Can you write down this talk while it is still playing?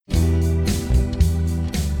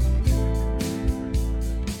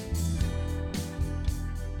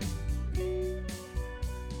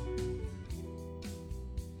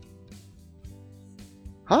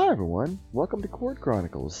Hi everyone, welcome to Chord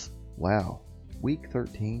Chronicles. Wow, week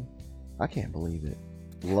 13? I can't believe it.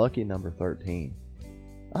 Lucky number 13.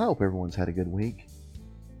 I hope everyone's had a good week.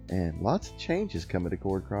 And lots of changes coming to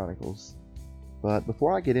Chord Chronicles. But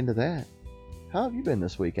before I get into that, how have you been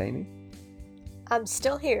this week, Amy? I'm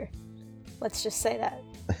still here. Let's just say that.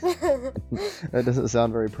 That doesn't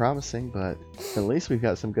sound very promising, but at least we've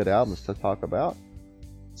got some good albums to talk about.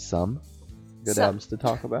 Some good albums to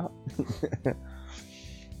talk about.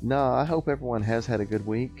 No, I hope everyone has had a good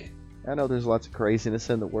week. I know there's lots of craziness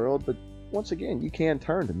in the world, but once again, you can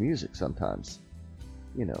turn to music sometimes.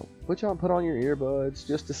 You know, put on your earbuds,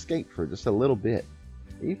 just escape for just a little bit.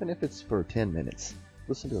 Even if it's for 10 minutes.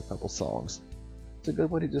 Listen to a couple songs. It's a good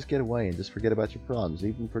way to just get away and just forget about your problems,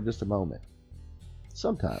 even for just a moment.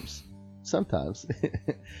 Sometimes.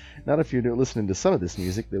 Not if you're listening to some of this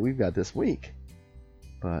music that we've got this week.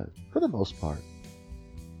 But for the most part.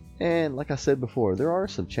 And like I said before, there are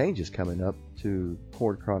some changes coming up to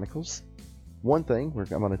Chord Chronicles. One thing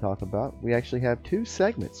I'm going to talk about, we actually have 2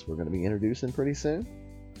 segments we're going to be introducing pretty soon.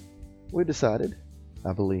 We decided,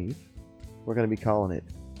 I believe, we're going to be calling it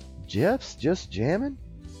Jeff's Just Jamming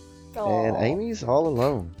and Amy's All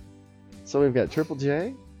Alone. So we've got Triple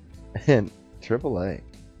J and Triple A.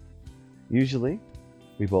 Usually,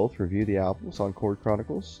 we both review the albums on Chord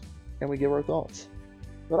Chronicles and we give our thoughts.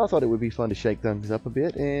 But I thought it would be fun to shake things up a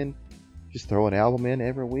bit and just throw an album in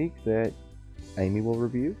every week that Amy will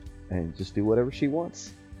review and just do whatever she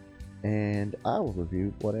wants. And I will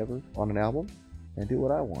review whatever on an album and do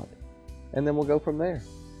what I want. And then we'll go from there.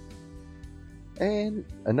 And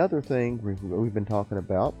another thing we've been talking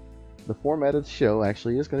about, the format of the show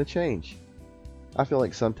actually is going to change. I feel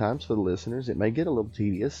like sometimes for the listeners it may get a little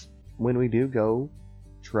tedious when we do go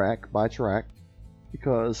track by track,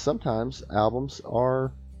 because sometimes albums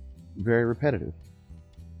are very repetitive.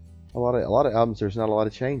 A lot of albums, there's not a lot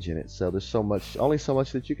of change in it, so there's only so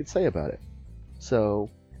much that you could say about it. So,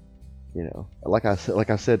 you know, like I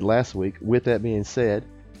said last week, with that being said,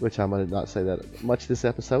 which I'm going to not say that much this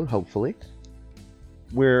episode, hopefully,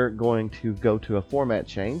 we're going to go to a format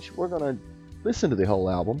change. We're going to listen to the whole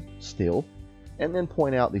album still, and then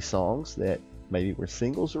point out the songs that maybe were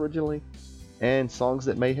singles originally, and songs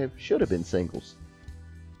that should have been singles.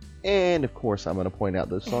 And of course, I'm going to point out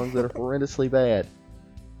those songs that are horrendously bad.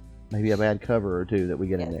 Maybe a bad cover or two that we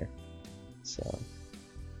get in there. So,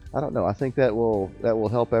 I don't know. I think that will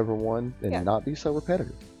help everyone and not be so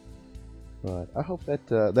repetitive. But I hope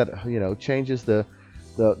that changes the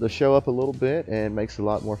show up a little bit and makes it a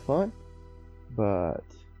lot more fun. But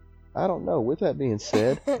I don't know. With that being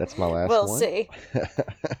said, that's my last one. We'll see.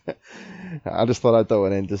 I just thought I'd throw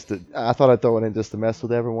it in just to mess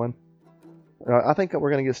with everyone. I think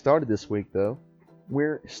we're going to get started this week, though.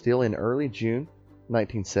 We're still in early June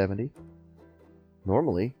 1970.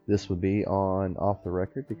 Normally, this would be on Off the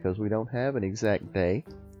Record because we don't have an exact day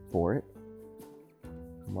for it,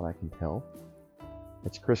 from what I can tell.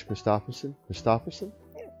 It's Kris Kristofferson.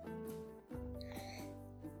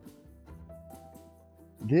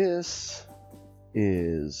 This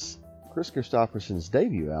is Kris Kristofferson's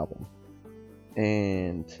debut album.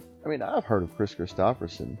 And, I mean, I've heard of Kris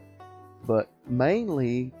Kristofferson, but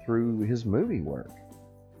mainly through his movie work.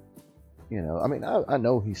 You know, I mean, I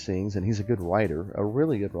know he sings and he's a good writer, a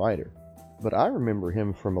really good writer, but I remember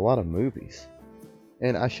him from a lot of movies.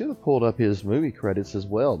 And I should have pulled up his movie credits as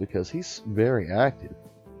well, because he's very active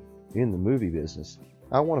in the movie business.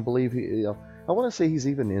 I want to believe I want to say he's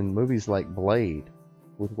even in movies like Blade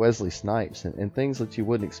with Wesley Snipes and things that you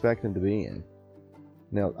wouldn't expect him to be in.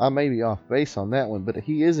 Now, I may be off base on that one, but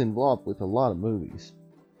he is involved with a lot of movies.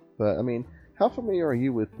 But, I mean, how familiar are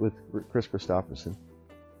you with Kris Kristofferson?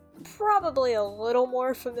 Probably a little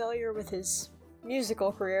more familiar with his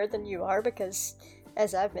musical career than you are, because,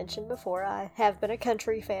 as I've mentioned before, I have been a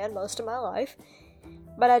country fan most of my life.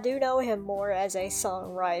 But I do know him more as a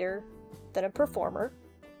songwriter than a performer.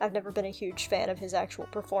 I've never been a huge fan of his actual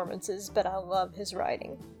performances, but I love his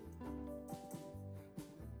writing.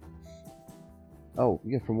 Oh,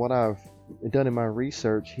 yeah, from what I've done in my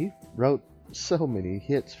research, he wrote so many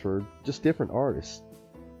hits for just different artists.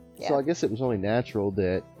 Yeah. So I guess it was only natural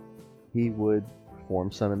that he would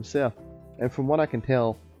perform some himself. And from what I can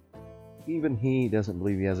tell, even he doesn't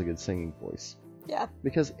believe he has a good singing voice. Yeah.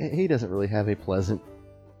 Because he doesn't really have a pleasant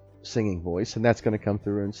singing voice, and that's going to come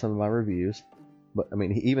through in some of my reviews. But, I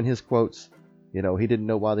mean, even his quotes, you know, he didn't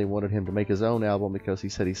know why they wanted him to make his own album because he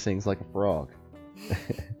said he sings like a frog.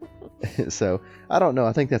 So, I don't know.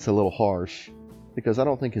 I think that's a little harsh, because I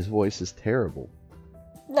don't think his voice is terrible.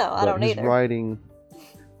 No, I don't either.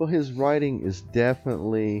 His writing is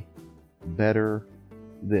definitely better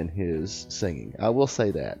than his singing. I will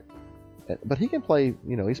say that. But he can play,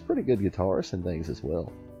 he's a pretty good guitarist and things as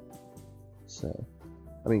well. So,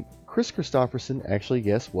 I mean, Kris Kristofferson actually,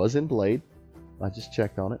 yes, was in Blade. I just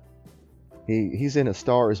checked on it. He's in A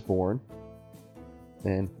Star Is Born,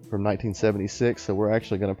 and from 1976, so we're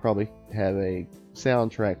actually going to probably have a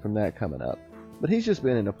soundtrack from that coming up. But he's just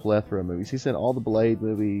been in a plethora of movies. He's in all the Blade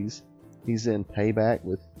movies. He's in Payback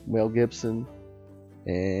with Mel Gibson,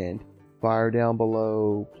 and Fire Down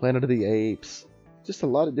Below, Planet of the Apes, just a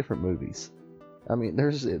lot of different movies. I mean,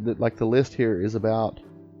 there's like the list here is about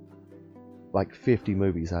like 50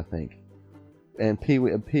 movies, I think, and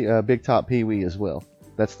Big Top Pee Wee as well.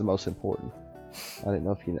 That's the most important. I didn't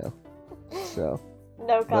know if you know. So,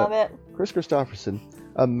 no comment. Kris Kristofferson,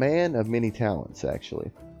 a man of many talents,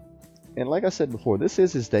 actually. And like I said before, this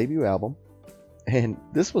is his debut album, and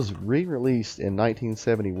this was re-released in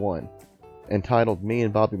 1971, entitled Me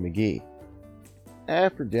and Bobby McGee,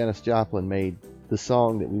 after Janis Joplin made the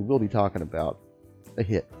song that we will be talking about a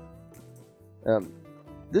hit.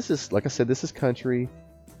 This is, like I said, this is country,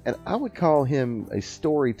 and I would call him a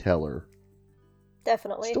storyteller.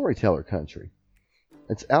 Definitely. Storyteller country.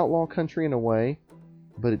 It's outlaw country in a way,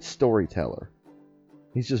 but it's storyteller.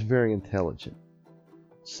 He's just very intelligent.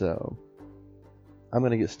 So, I'm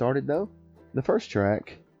going to get started though. The first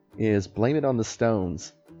track is Blame It on the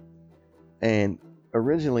Stones. And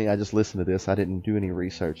originally I just listened to this. I didn't do any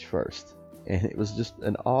research first. And it was just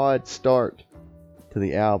an odd start to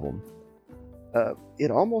the album.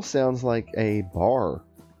 It almost sounds like a bar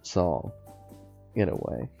song in a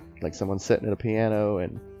way. Like someone sitting at a piano,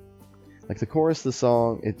 and like the chorus of the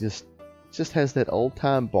song, it just has that old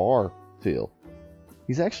time bar feel.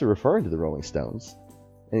 He's actually referring to the Rolling Stones,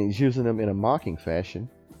 and he's using them in a mocking fashion,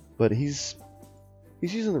 but he's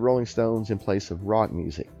using the Rolling Stones in place of rock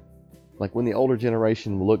music. Like when the older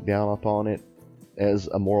generation will look down upon it as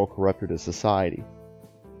a moral corrupter to society.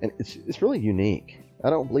 And it's really unique. I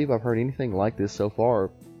don't believe I've heard anything like this so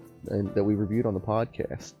far and that we reviewed on the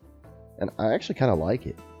podcast. And I actually kind of like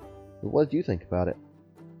it. What did you think about it?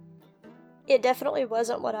 It definitely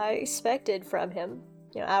wasn't what I expected from him.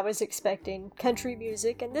 I was expecting country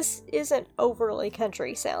music, and this isn't overly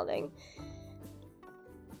country sounding.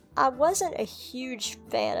 I wasn't a huge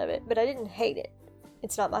fan of it, but I didn't hate it.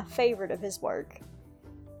 It's not my favorite of his work.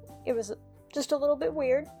 It was just a little bit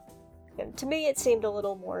weird. And to me, it seemed a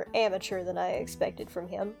little more amateur than I expected from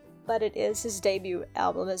him, but it is his debut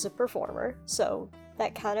album as a performer, so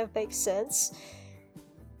that kind of makes sense.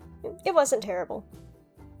 It wasn't terrible.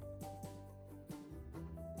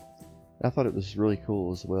 I thought it was really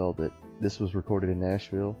cool as well that this was recorded in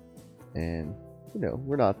Nashville, and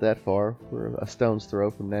we're not that far. We're a stone's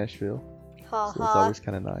throw from Nashville, so it's always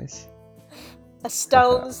kind of nice. A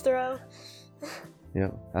stone's throw. Yeah,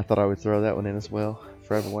 I thought I would throw that one in as well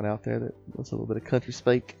for everyone out there that wants a little bit of country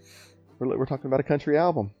speak. We're talking about a country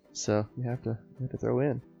album, so you have to throw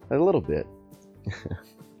in a little bit.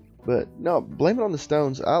 But no, Blame It on the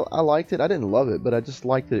Stones. I liked it. I didn't love it, but I just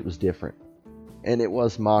liked that it was different. And it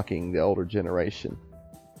was mocking the older generation.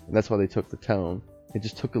 And that's why they took the tone. It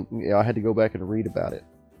just took I had to go back and read about it.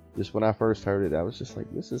 Just when I first heard it, I was just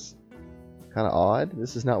like, this is kind of odd.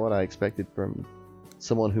 This is not what I expected from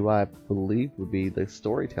someone who I believed would be the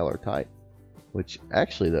storyteller type. Which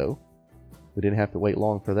actually, though, we didn't have to wait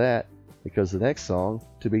long for that, because the next song,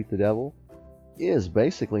 To Beat the Devil, is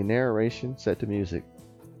basically narration set to music.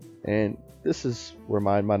 And this is where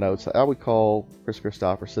my notes, I would call Kris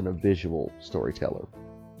Kristofferson a visual storyteller.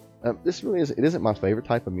 This really it isn't my favorite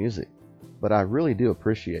type of music, but I really do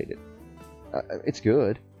appreciate it. It's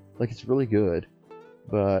good, like it's really good,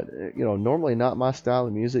 but normally not my style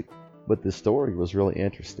of music, but the story was really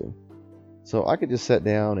interesting. So I could just sit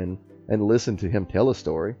down and listen to him tell a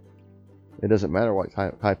story. It doesn't matter what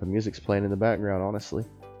type of music's playing in the background, honestly.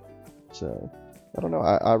 So, I don't know,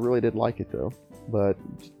 I really did like it though. But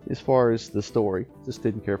as far as the story, just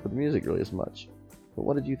didn't care for the music really as much. But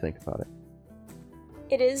what did you think about it?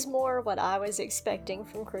 It is more what I was expecting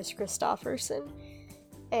from Kris Kristofferson,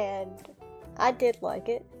 and I did like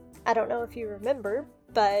it. I don't know if you remember,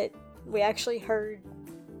 but we actually heard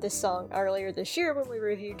this song earlier this year when we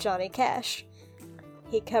reviewed Johnny Cash.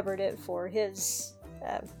 He covered it for his,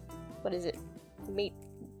 Meet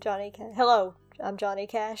Johnny Cash. Hello, I'm Johnny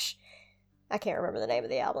Cash. I can't remember the name of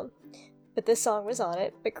the album. But this song was on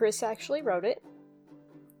it, but Kris actually wrote it.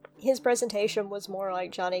 His presentation was more like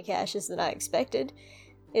Johnny Cash's than I expected.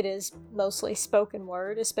 It is mostly spoken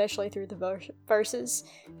word, especially through the verses,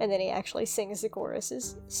 and then he actually sings the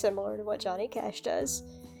choruses, similar to what Johnny Cash does.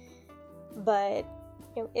 But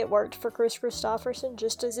it worked for Kris Kristofferson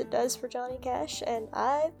just as it does for Johnny Cash, and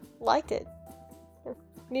I liked it.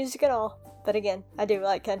 music and all. But again, I do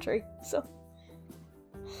like country, so.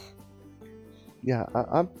 Yeah,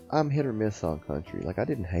 I'm hit or miss on country. Like, I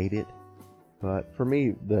didn't hate it, but for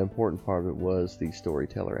me, the important part of it was the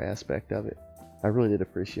storyteller aspect of it. I really did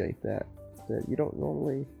appreciate that. That you don't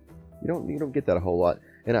normally, you don't get that a whole lot.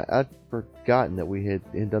 And I'd forgotten that we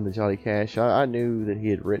had done the Johnny Cash. I knew that he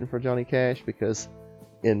had written for Johnny Cash because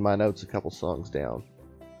in my notes a couple songs down,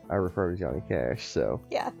 I refer to Johnny Cash. So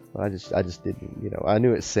yeah, I just didn't, I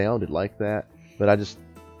knew it sounded like that, but I just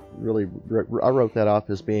really I wrote that off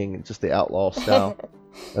as being just the outlaw style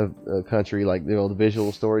of country, like the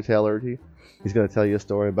visual storyteller. He's going to tell you a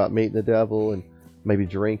story about meeting the devil and maybe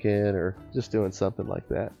drinking or just doing something like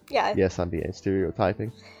that. Yeah. Yes, I'm being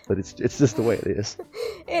stereotyping, but it's just the way it is.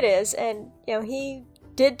 It is, and he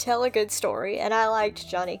did tell a good story, and I liked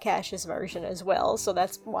Johnny Cash's version as well, so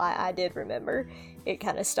that's why I did remember. It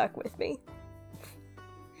kind of stuck with me.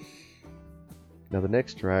 Now the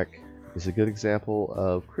next track is a good example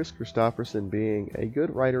of Kris Kristofferson being a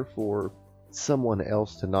good writer for someone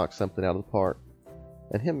else to knock something out of the park,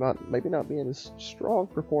 and him maybe not being as strong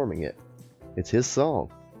performing it. It's his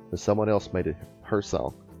song, but someone else made it her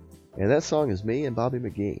song. And that song is Me and Bobby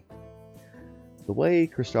McGee. The way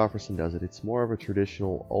Kristofferson does it, it's more of a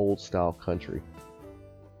traditional old-style country.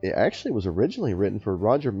 It actually was originally written for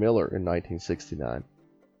Roger Miller in 1969,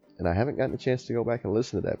 and I haven't gotten a chance to go back and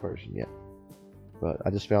listen to that version yet. But I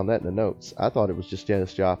just found that in the notes. I thought it was just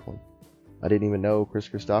Janis Joplin. I didn't even know Kris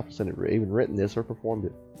Kristofferson had even written this or performed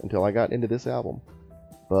it until I got into this album.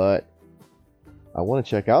 But I want to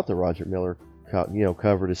check out the Roger Miller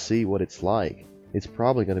cover to see what it's like. It's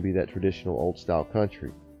probably going to be that traditional old-style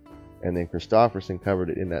country. And then Kristofferson covered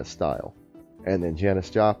it in that style. And then Janis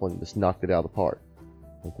Joplin just knocked it out of the park.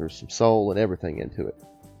 And there's some soul and everything into it.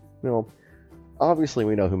 Obviously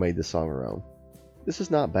we know who made this song her own. This is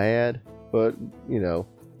not bad, but,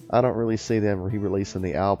 I don't really see them re-releasing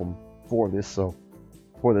the album for this song.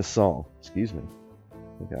 Excuse me.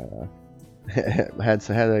 I think I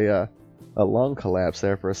had a lung collapse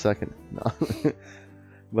there for a second.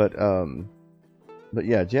 But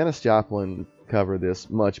yeah, Janis Joplin covered this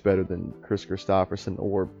much better than Kris Kristofferson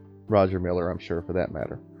or Roger Miller, I'm sure, for that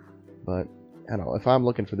matter. But I don't know, if I'm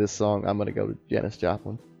looking for this song, I'm going to go to Janis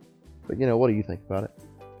Joplin. But what do you think about it?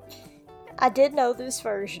 I did know this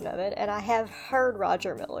version of it, and I have heard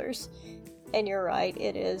Roger Miller's. And you're right,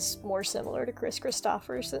 it is more similar to Kris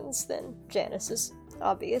Kristofferson's than Janis's,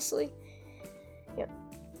 obviously.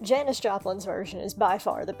 Janis Joplin's version is by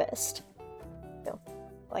far the best.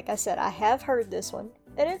 Like I said, I have heard this one,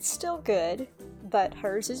 and it's still good, but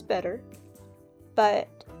hers is better. But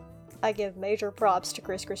I give major props to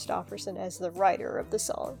Kris Kristofferson as the writer of the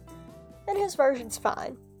song, and his version's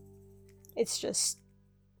fine. It's just,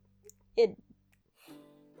 I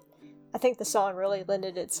think the song really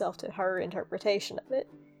lended itself to her interpretation of it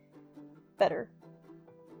better.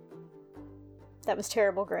 That was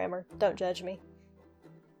terrible grammar. Don't judge me.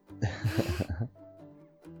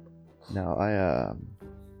 No,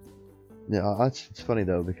 it's funny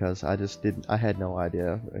though, because I had no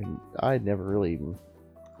idea, and I had never really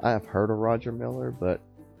I have heard of Roger Miller, but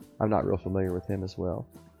I'm not real familiar with him as well.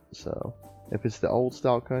 So, if it's the old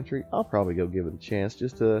style country, I'll probably go give it a chance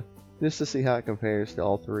just to see how it compares to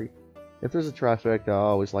all three. If there's a trifecta, I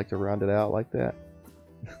always like to round it out like that.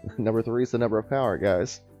 Number 3 is the number of power,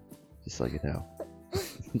 guys. Just so you know.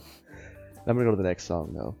 I'm gonna go to the next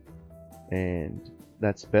song though, and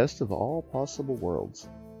that's Best of All Possible Worlds.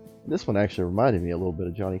 This one actually reminded me a little bit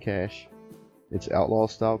of Johnny Cash. It's outlaw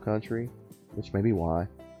style country, which may be why.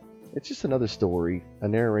 It's just another story, a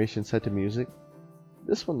narration set to music.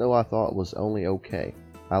 This one though I thought was only okay.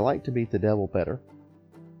 I like To Beat the Devil better,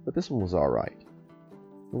 but this one was alright.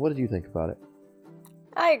 What did you think about it?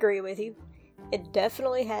 I agree with you. It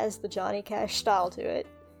definitely has the Johnny Cash style to it,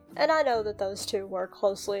 and I know that those two were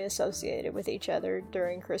closely associated with each other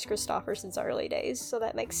during Kris Kristofferson's early days, so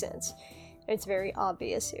that makes sense. It's very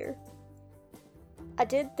obvious here. I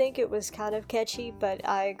did think it was kind of catchy, but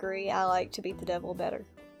I agree I like To Beat the Devil better.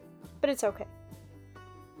 But it's okay.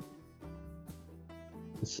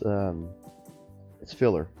 It's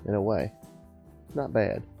filler, in a way. Not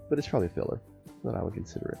bad, but it's probably filler. That I would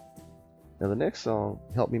consider it. Now the next song,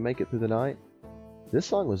 Help Me Make It Through the Night. This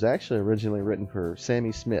song was actually originally written for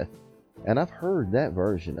Sammy Smith, and I've heard that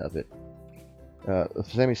version of it.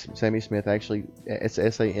 Sammy Smith, actually, it's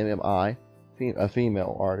Sammi, a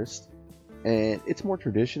female artist, and it's more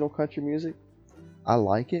traditional country music. I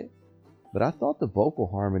like it, but I thought the vocal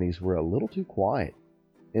harmonies were a little too quiet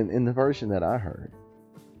in the version that I heard.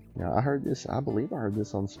 Now I believe I heard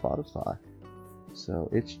this on Spotify. So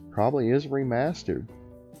it probably is remastered,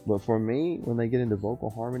 But for me, when they get into vocal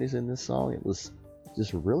harmonies in this song, it was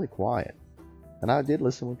just really quiet. And I did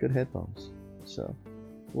listen with good headphones. So,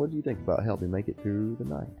 what do you think about Help Me Make It Through the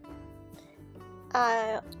Night?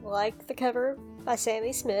 I like the cover by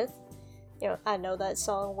Sammy Smith. I know that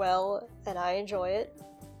song well, and I enjoy it.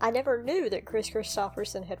 I never knew that Kris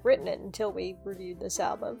Kristofferson had written it until we reviewed this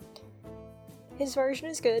album. His version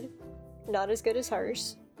is good. Not as good as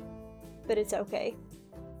hers, but it's okay.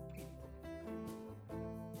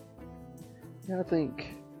 Yeah, I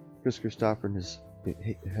think Kris Kristofferson's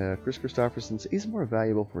he's more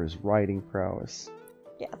valuable for his writing prowess.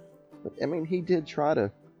 Yeah. But, I mean, he did try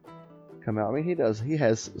to come out. I mean, he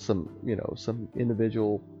has some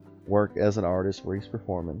individual work as an artist where he's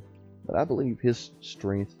performing. But I believe his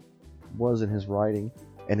strength was in his writing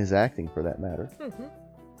and his acting, for that matter. Mm-hmm.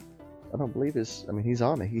 I don't believe he's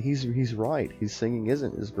on it. He's right. His singing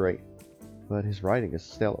isn't as great, but his writing is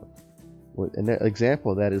stellar. An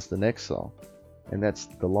example of that is the next song, and that's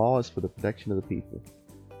 "The Law is for the Protection of the People."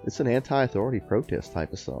 It's an anti-authority protest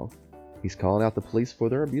type of song. He's calling out the police for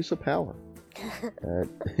their abuse of power.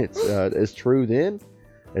 It's as true then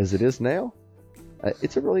as it is now.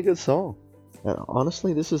 It's a really good song. And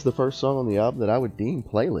honestly, this is the first song on the album that I would deem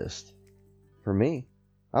playlist. For me,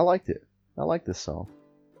 I liked it. I like this song.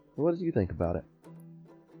 What did you think about it?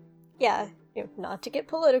 Yeah, not to get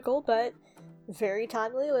political, but very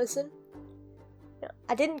timely listen.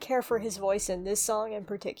 I didn't care for his voice in this song in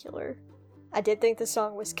particular. I did think the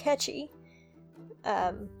song was catchy,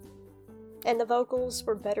 and the vocals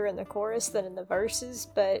were better in the chorus than in the verses,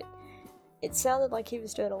 but it sounded like he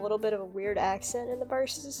was doing a little bit of a weird accent in the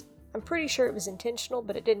verses. I'm pretty sure it was intentional,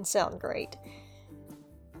 but it didn't sound great.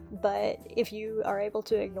 But if you are able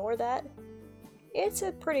to ignore that, it's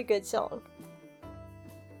a pretty good song.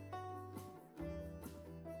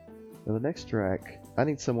 Now, the next track, I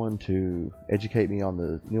need someone to educate me on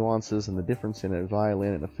the nuances and the difference in a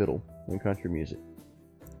violin and a fiddle in country music.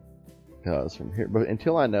 Because from here, but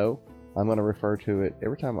until I know, I'm going to refer to it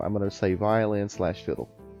every time. I'm going to say violin/fiddle.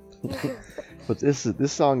 But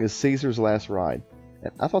this song is Caesar's Last Ride.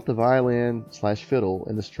 And I thought the violin/fiddle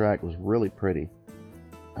in this track was really pretty.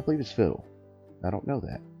 I believe it's fiddle. I don't know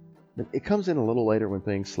that. But it comes in a little later when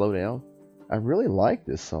things slow down. I really like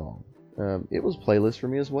this song. It was playlist for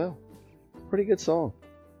me as well. Pretty good song.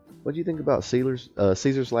 What do you think about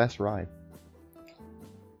Caesar's Last Ride?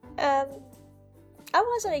 I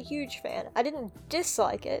wasn't a huge fan. I didn't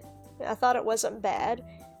dislike it. I thought it wasn't bad,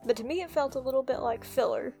 but to me it felt a little bit like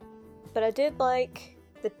filler. But I did like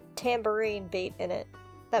the tambourine beat in it.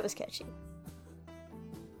 That was catchy.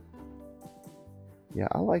 Yeah,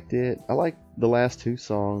 I liked it. I liked the last two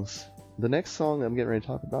songs. The next song that I'm getting ready to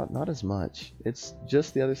talk about, not as much. It's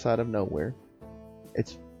Just the Other Side of Nowhere.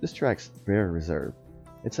 This track's very reserved.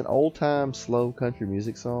 It's an old-time, slow country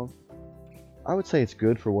music song. I would say it's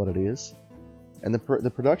good for what it is. And the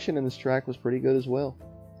production in this track was pretty good as well.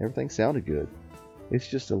 Everything sounded good. It's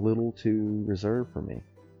just a little too reserved for me.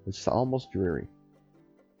 It's almost dreary.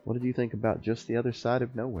 What did you think about Just the Other Side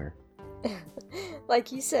of Nowhere?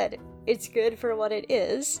 Like you said, it's good for what it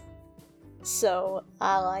is. So,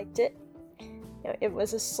 I liked it. It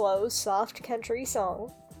was a slow, soft country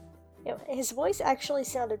song. His voice actually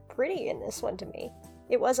sounded pretty in this one to me.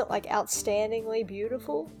 It wasn't like outstandingly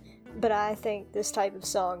beautiful, but I think this type of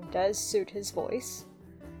song does suit his voice.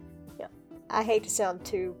 I hate to sound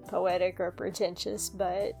too poetic or pretentious,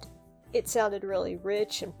 but it sounded really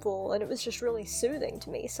rich and full, and it was just really soothing to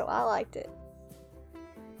me, so I liked it.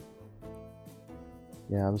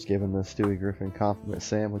 Yeah, I was giving the Stewie Griffin compliment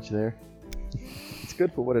sandwich there. It's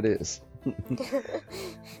good for what it is.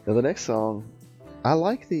 Now the next song, I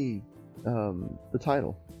like the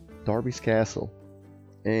title, Darby's Castle,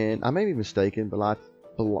 and I may be mistaken, but I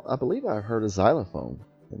believe I heard a xylophone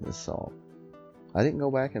in this song. I didn't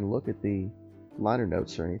go back and look at the liner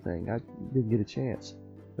notes or anything. I didn't get a chance,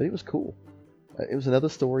 but it was cool. It was another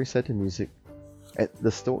story set to music.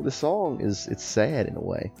 The song it's sad in a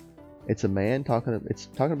way. It's a man talking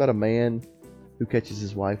about a man who catches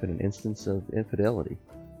his wife in an instance of infidelity.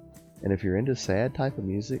 And if you're into sad type of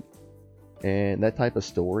music and that type of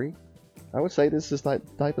story, I would say this is that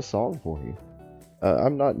type of song for you.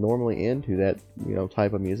 I'm not normally into that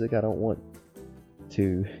type of music. I don't want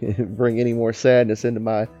to bring any more sadness into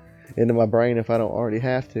my brain if I don't already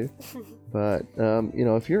have to. But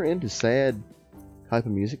if you're into sad type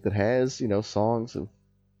of music that has songs of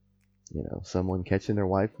someone catching their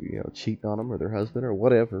wife cheating on them or their husband or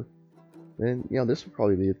whatever, then this would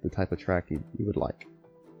probably be the type of track you would like.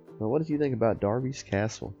 Well, what did you think about Darby's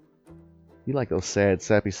Castle? You like those sad,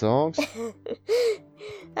 sappy songs?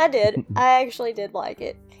 I did. I actually did like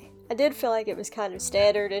it. I did feel like it was kind of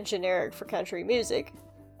standard and generic for country music,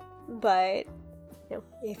 but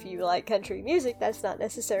if you like country music, that's not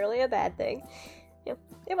necessarily a bad thing.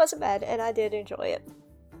 It wasn't bad, and I did enjoy it.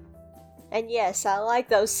 And yes, I like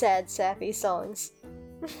those sad, sappy songs.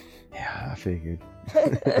 Yeah, I figured.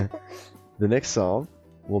 The next song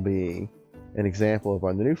will be an example of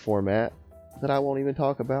our new format that I won't even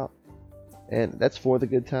talk about, and that's For the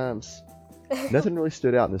Good Times. Nothing really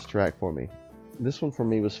stood out in this track for me. This one for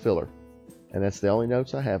me was filler, and that's the only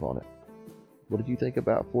notes I have on it. What did you think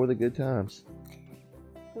about For the Good Times?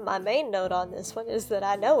 My main note on this one is that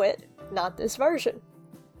I know it, not this version.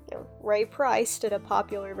 Ray Price did a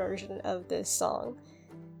popular version of this song,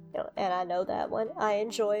 and I know that one. I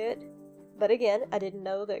enjoy it, but again, I didn't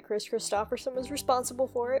know that Kris Kristofferson was responsible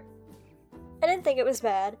for it. I didn't think it was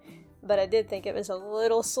bad, but I did think it was a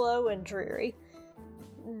little slow and dreary.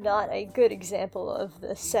 Not a good example of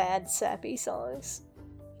the sad, sappy songs.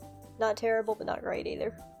 Not terrible, but not great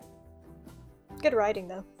either. Good writing,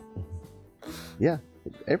 though. Yeah,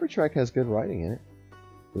 every track has good writing in it.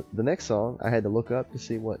 The next song, I had to look up to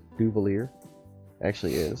see what Duvalier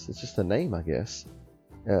actually is. It's just a name, I guess.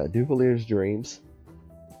 Duvalier's Dreams.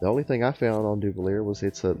 The only thing I found on Duvalier was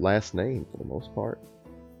it's a last name for the most part.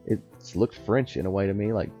 It looked French in a way to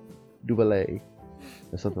me, like Duvalier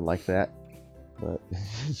or something like that. But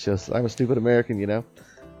it's just, I'm a stupid American,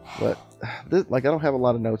 But I don't have a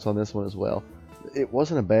lot of notes on this one as well. It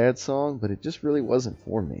wasn't a bad song, but it just really wasn't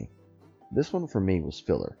for me. This one for me was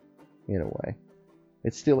filler, in a way.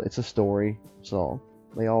 It's a story song.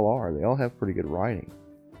 They all are. They all have pretty good writing.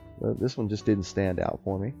 But this one just didn't stand out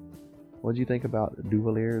for me. What did you think about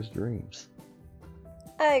Duvalier's Dreams?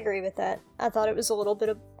 I agree with that. I thought it was a little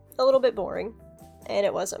bit boring, and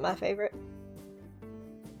it wasn't my favorite.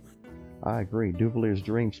 I agree. Duvalier's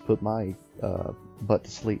Dreams put my butt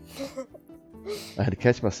to sleep. I had to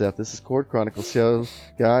catch myself. This is Chord Chronicles show,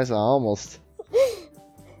 guys. I almost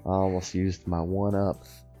used my 1-up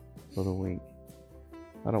for the week.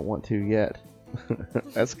 I don't want to yet.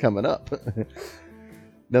 That's coming up.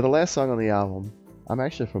 Now, the last song on the album, I'm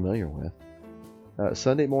actually familiar with.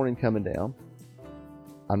 Sunday Morning Coming Down.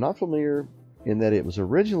 I'm not familiar in that it was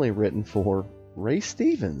originally written for Ray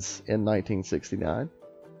Stevens in 1969.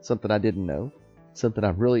 Something I didn't know. Something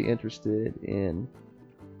I'm really interested in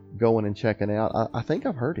going and checking out. I think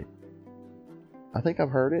I've heard it. I think I've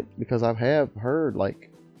heard it because I have heard,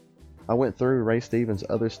 I went through Ray Stevens'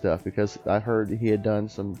 other stuff because I heard he had done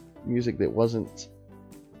some music that wasn't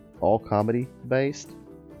all comedy based.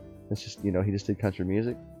 It's just, he just did country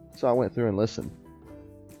music. So I went through and listened.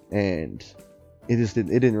 And it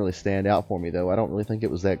didn't really stand out for me, though. I don't really think it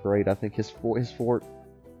was that great. I think his forte,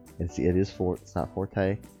 it's not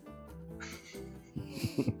forte.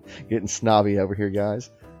 Getting snobby over here, guys.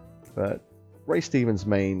 But Ray Stevens'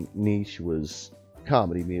 main niche was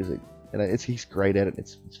comedy music. And he's great at it.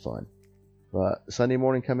 It's fun. But Sunday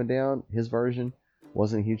Morning Coming Down, his version,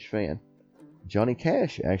 wasn't a huge fan. Johnny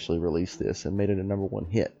Cash actually released this and made it a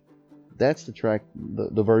 #1 hit. That's the track,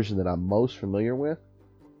 the version that I'm most familiar with.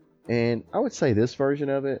 And I would say this version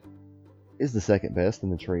of it is the second best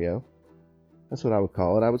in the trio. That's what I would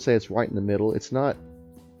call it. I would say it's right in the middle. It's not,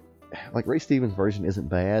 Ray Stevens' version isn't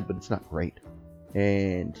bad, but it's not great.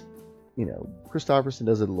 And, Kristofferson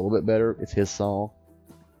does it a little bit better. It's his song.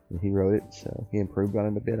 And he wrote it, so he improved on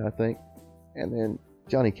it a bit, I think. And then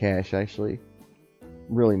Johnny Cash actually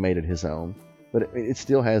really made it his own. But it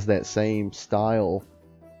still has that same style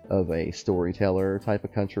of a storyteller type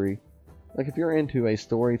of country. Like if you're into a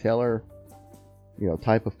storyteller,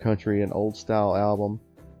 type of country, an old style album,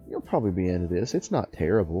 you'll probably be into this. It's not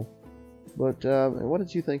terrible. But what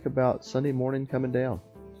did you think about Sunday Morning Coming Down?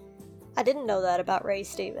 I didn't know that about Ray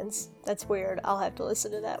Stevens. That's weird. I'll have to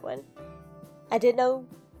listen to that one. I did know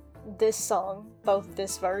this song, both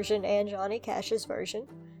this version and Johnny Cash's version.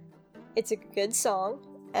 It's a good song,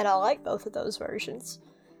 and I like both of those versions.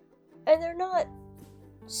 And they're not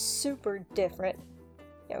super different.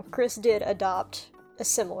 Chris did adopt a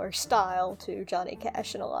similar style to Johnny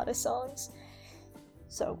Cash in a lot of songs.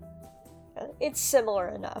 So, it's similar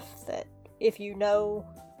enough that if you know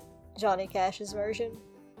Johnny Cash's version,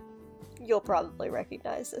 you'll probably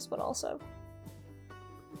recognize this one also.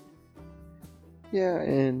 Yeah,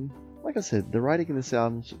 and like I said, the writing in this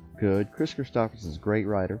album's good. Kris Kristofferson's a great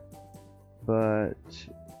writer, but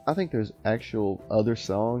I think there's actual other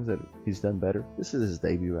songs that he's done better. This is his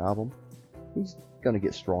debut album. He's going to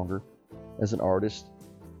get stronger as an artist,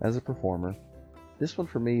 as a performer. This one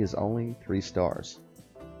for me is only 3 stars.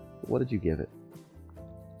 What did you give it?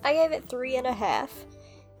 I gave it 3.5.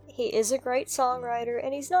 He is a great songwriter,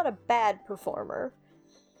 and he's not a bad performer.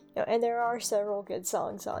 And there are several good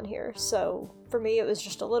songs on here, so for me it was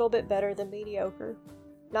just a little bit better than mediocre.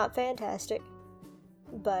 Not fantastic,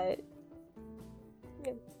 but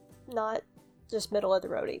not just middle of the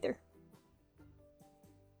road either.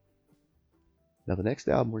 Now the next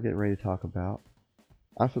album we're getting ready to talk about,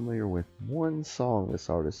 I'm familiar with one song this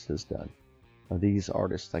artist has done. These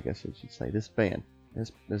artists, I guess I should say, this band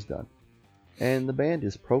has done. And the band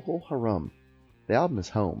is Procol Harum. The album is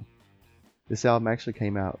Home. This album actually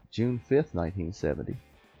came out June 5th, 1970.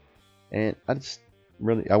 And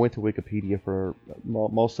I went to Wikipedia for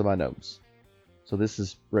most of my notes. So this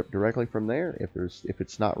is ripped directly from there. If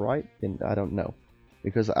it's not right, then I don't know.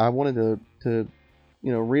 Because I wanted to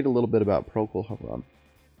read a little bit about Procol Harum.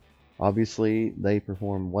 Obviously, they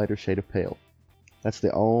perform Lighter Shade of Pale. That's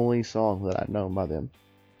the only song that I've known by them.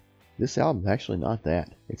 This album is actually not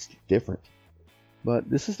that. It's different. But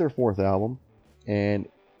this is their fourth album, and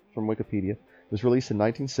from Wikipedia, it was released in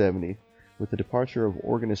 1970 with the departure of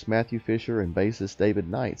organist Matthew Fisher and bassist David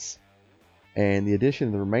Knights, and the addition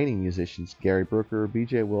of the remaining musicians Gary Brooker,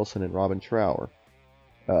 B.J. Wilson, and Robin Trower,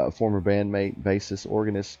 former bandmate, bassist,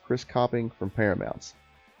 organist Chris Kristofferson from Paramounts.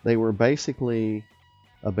 They were basically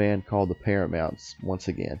a band called the Paramounts once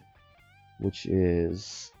again, which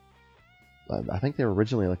is, I think they were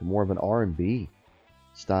originally like more of an R&B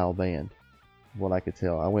style band, what I could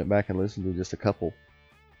tell. I went back and listened to just a couple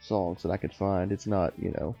songs that I could find. It's not,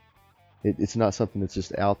 it's not something that's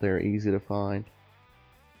just out there easy to find.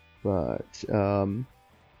 But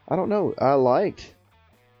I don't know. I liked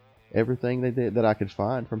everything they did that I could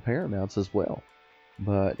find from Paramounts as well.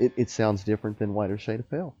 But it sounds different than Lighter Shade of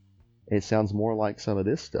Pale. It sounds more like some of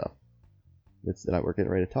this stuff that we're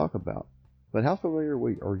getting ready to talk about. But how familiar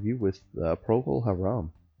are you with Procol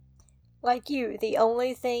Harum? Like you, the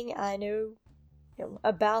only thing I knew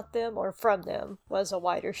about them or from them was A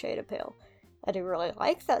Lighter Shade of Pale. I do really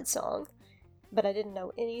like that song, but I didn't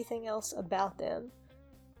know anything else about them.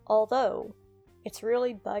 Although, it's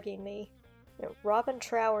really bugging me. Robin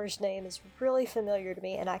Trower's name is really familiar to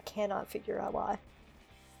me, and I cannot figure out why.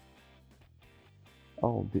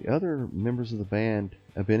 Oh, the other members of the band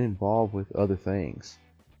have been involved with other things.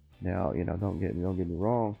 Now, don't get me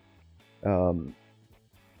wrong.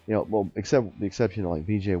 Except the exception of like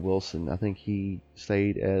B.J. Wilson, I think he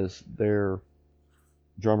stayed as their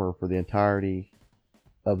drummer for the entirety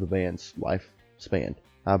of the band's lifespan,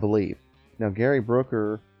 I believe. Now, Gary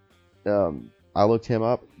Brooker, I looked him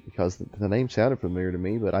up because the name sounded familiar to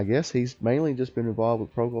me, but I guess he's mainly just been involved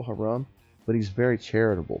with Procol Harum, but he's very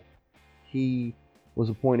charitable. He was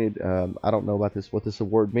appointed, I don't know about what this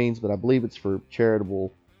award means, but I believe it's for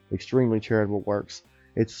extremely charitable works.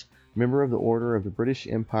 It's member of the Order of the British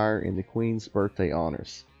Empire in the Queen's Birthday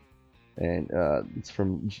Honors. And it's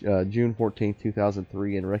from June 14,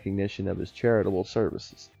 2003 in recognition of his charitable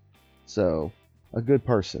services. So, a good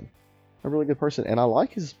person. A really good person. And I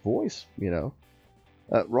like his voice,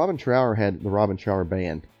 Robin Trower had the Robin Trower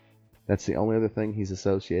Band. That's the only other thing he's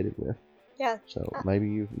associated with. Yeah. So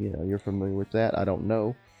maybe you're familiar with that. I don't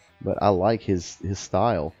know. But I like his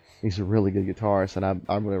style. He's a really good guitarist, and I'm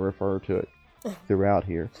going to refer to it throughout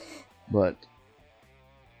here. But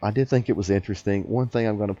I did think it was interesting. One thing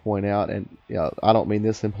I'm going to point out, and I don't mean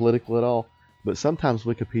this in political at all, but sometimes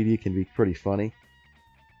Wikipedia can be pretty funny.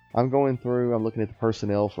 I'm going through, I'm looking at the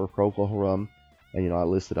personnel for Procol Harum, and I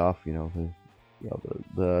listed off,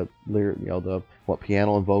 the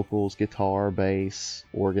piano and vocals, guitar, bass,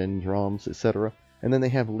 organ, drums, etc. And then they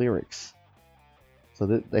have lyrics. So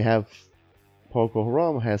that they have Procol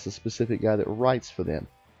Harum has a specific guy that writes for them.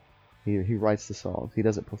 He writes the songs. He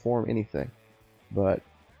doesn't perform anything. But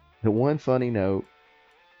the one funny note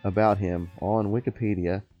about him on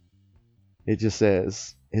Wikipedia, it just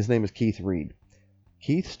says his name is Keith Reid.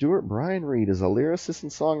 Keith Stewart Brian Reid is a lyricist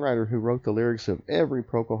and songwriter who wrote the lyrics of every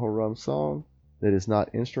Procol Harum song that is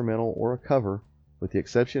not instrumental or a cover, with the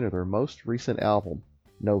exception of their most recent album,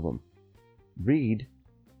 Novum. Reid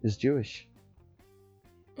is Jewish.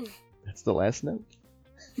 That's the last note.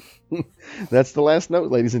 That's the last note,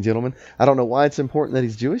 ladies and gentlemen. I don't know why it's important that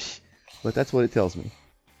he's Jewish, but that's what it tells me.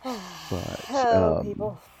 But,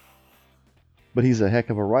 people. But he's a heck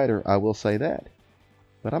of a writer, I will say that.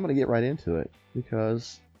 But I'm going to get right into it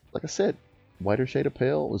because, like I said, Lighter Shade of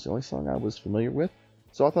Pale was the only song I was familiar with,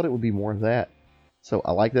 so I thought it would be more of that. So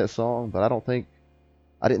I like that song, but I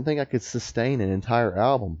didn't think I could sustain an entire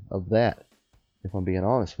album of that, if I'm being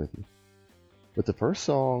honest with you. But the first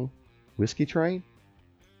song, Whiskey Train,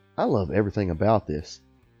 I love everything about this.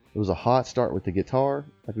 It was a hot start with the guitar.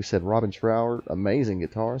 Like we said, Robin Trower, amazing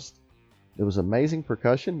guitarist. There was amazing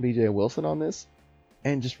percussion, B.J. Wilson on this,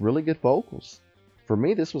 and just really good vocals. For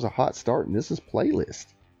me, this was a hot start, and this is playlist.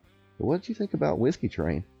 But what did you think about Whiskey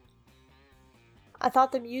Train? I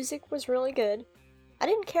thought the music was really good. I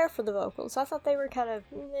didn't care for the vocals. I thought they were kind of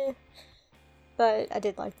meh, but I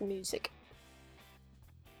did like the music.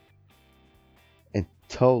 And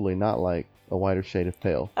totally not like A Whiter Shade of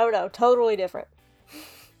Pale. Oh no, totally different.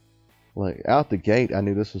 Like, out the gate, I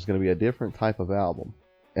knew this was going to be a different type of album.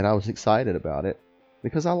 And I was excited about it.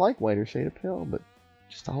 Because I like Whiter Shade of Pale, but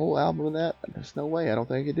just a whole album of that, there's no way. I don't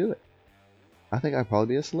think I could do it. I think I'd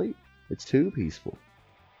probably be asleep. It's too peaceful.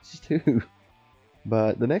 It's just too...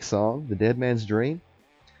 But the next song, The Dead Man's Dream,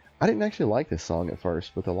 I didn't actually like this song at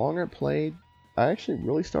first, but the longer it played, I actually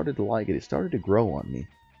really started to like it. It started to grow on me.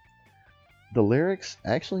 The lyrics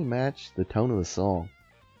actually match the tone of the song.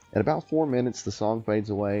 At about 4 minutes, the song fades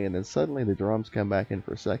away, and then suddenly the drums come back in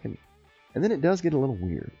for a second, and then it does get a little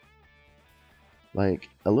weird. Like,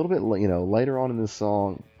 a little bit, later on in this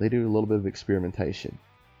song, they do a little bit of experimentation.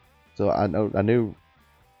 So I knew,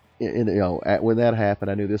 when that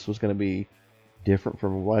happened, I knew this was going to be different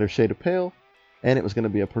from A Whiter Shade of Pale, and it was going to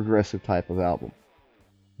be a progressive type of album.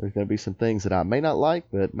 There's going to be some things that I may not like,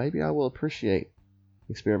 but maybe I will appreciate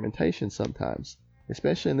experimentation sometimes,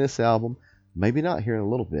 especially in this album. Maybe not here in a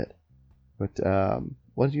little bit. But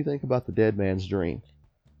what did you think about The Dead Man's Dream?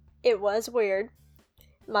 It was weird.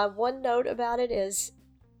 My one note about it is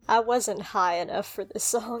I wasn't high enough for this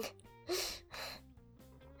song.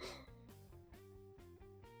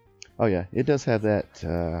 Oh yeah, it does have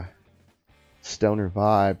that stoner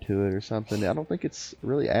vibe to it or something. I don't think it's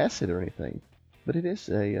really acid or anything, but it is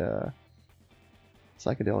a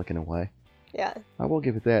psychedelic in a way. Yeah. I will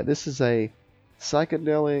give it that. This is a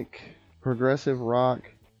psychedelic progressive rock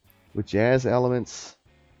with jazz elements,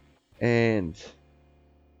 and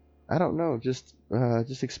I don't know, just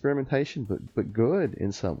experimentation, but good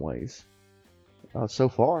in some ways. So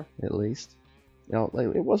far, at least.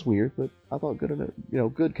 It was weird, but I thought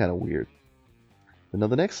good kind of weird. But now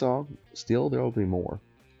the next song, Still There'll Be More.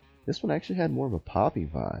 This one actually had more of a poppy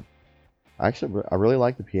vibe. I really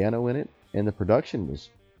liked the piano in it, and the production was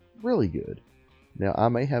really good. Now, I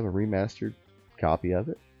may have a remastered copy of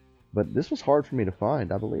it, but this was hard for me to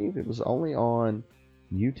find. I believe it was only on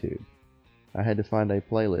YouTube. I had to find a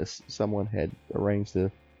playlist. Someone had arranged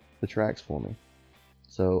the tracks for me.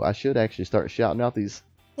 So I should actually start shouting out these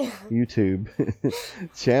YouTube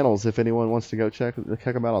channels if anyone wants to go check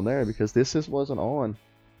them out on there, because this album's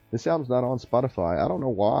not on Spotify. I don't know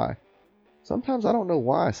why. Sometimes I don't know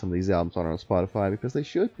why some of these albums aren't on Spotify, because they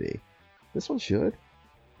should be. This one should.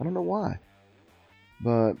 I don't know why.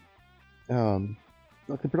 But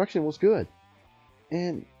the production was good,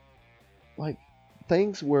 and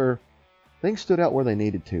things stood out where they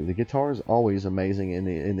needed to. The guitar is always amazing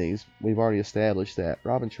in these. We've already established that.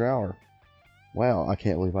 Robin Trower, wow, I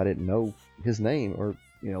can't believe I didn't know his name or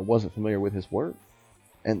wasn't familiar with his work.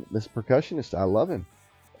 And this percussionist, I love him.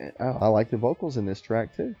 I like the vocals in this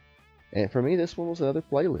track too. And for me, this one was another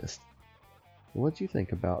playlist. What'd you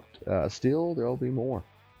think about Still There'll Be More?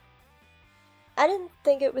 I didn't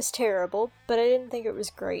think it was terrible, but I didn't think it was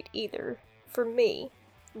great either. For me,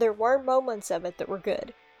 there were moments of it that were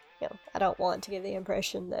good. I don't want to give the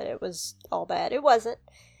impression that it was all bad. It wasn't.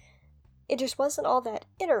 It just wasn't all that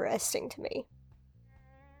interesting to me.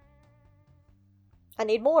 I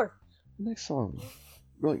need more. Next song.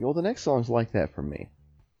 Really, well, the next song's like that for me.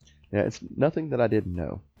 Yeah, it's nothing that I didn't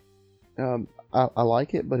know. I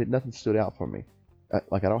like it, but nothing stood out for me.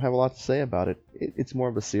 I don't have a lot to say about it. It's more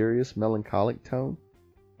of a serious, melancholic tone.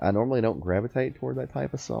 I normally don't gravitate toward that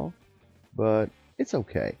type of song, but it's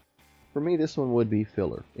okay. For me, this one would be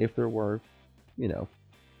filler, if there were,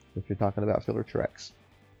 if you're talking about filler tracks.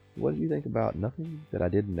 What do you think about Nothing That I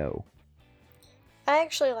Didn't Know? I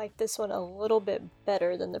actually like this one a little bit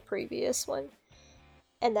better than the previous one.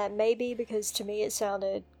 And that may be because to me it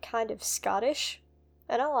sounded kind of Scottish,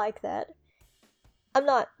 and I like that. I'm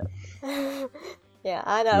not... Yeah,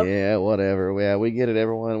 I know. Yeah, whatever. Yeah, we get it,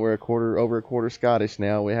 everyone. We're over a quarter Scottish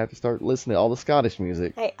now. We have to start listening to all the Scottish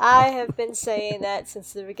music. Hey, I have been saying that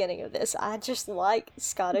since the beginning of this. I just like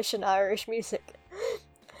Scottish and Irish music.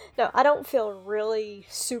 No, I don't feel really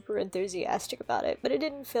super enthusiastic about it, but it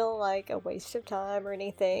didn't feel like a waste of time or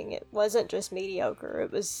anything. It wasn't just mediocre.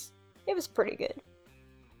 It was pretty good.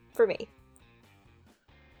 For me.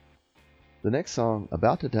 The next song,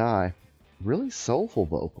 About to Die, really soulful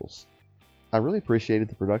vocals. I really appreciated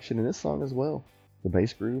the production in this song as well. The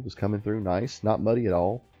bass groove was coming through nice, not muddy at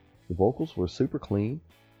all. The vocals were super clean.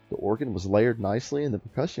 The organ was layered nicely, and the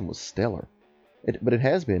percussion was stellar. But it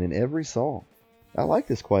has been in every song. I like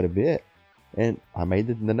this quite a bit. And I made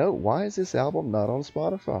the note, why is this album not on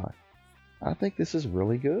Spotify? I think this is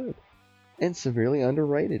really good. And severely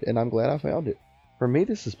underrated, and I'm glad I found it. For me,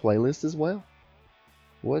 this is playlist as well.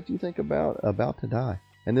 What do you think about to Die?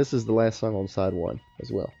 And this is the last song on side one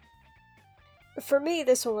as well. For me,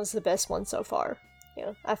 this one was the best one so far.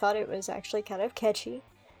 I thought it was actually kind of catchy.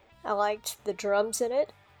 I liked the drums in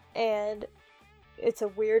it, and it's a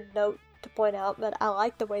weird note to point out, but I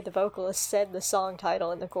like the way the vocalist said the song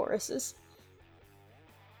title in the choruses.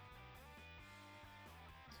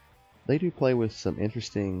 They do play with some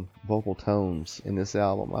interesting vocal tones in this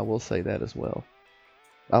album, I will say that as well.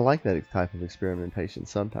 I like that type of experimentation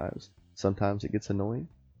sometimes. Sometimes it gets annoying.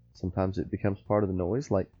 Sometimes it becomes part of the noise,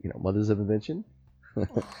 like, Mothers of Invention.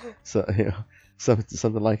 So,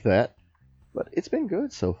 something like that. But it's been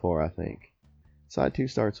good so far, I think. Side 2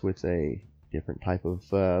 starts with a different type of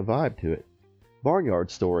vibe to it. Barnyard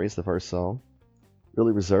Story is the first song.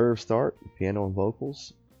 Really reserved start, piano and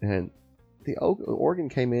vocals. And the organ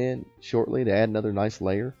came in shortly to add another nice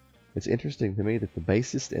layer. It's interesting to me that the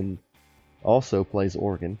bassist also plays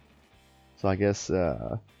organ. So I guess,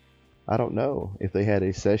 I don't know if they had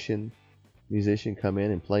a session musician come in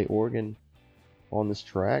and play organ on this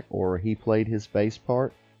track, or he played his bass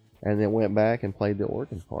part and then went back and played the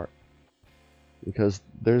organ part. Because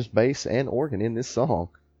there's bass and organ in this song.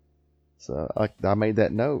 So I made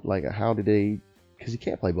that note, like, how did he, because you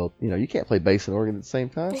can't play both, you can't play bass and organ at the same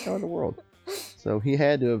time. How in the world? So he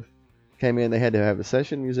had to have came in, they had to have a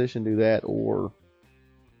session musician do that, or,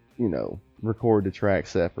 record the track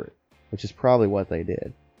separate, which is probably what they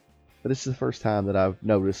did. But this is the first time that I've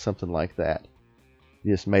noticed something like that.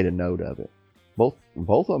 Just made a note of it. Both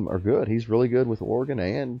of them are good. He's really good with organ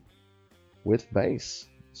and with bass.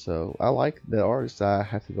 So I like the artist. I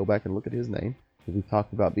have to go back and look at his name. We've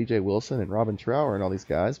talked about B.J. Wilson and Robin Trower and all these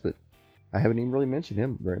guys, but I haven't even really mentioned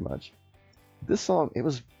him very much. This song, it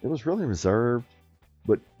was really reserved,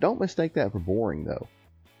 but don't mistake that for boring, though.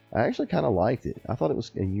 I actually kind of liked it. I thought it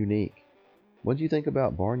was unique. What did you think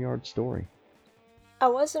about Barnyard Story? I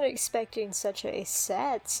wasn't expecting such a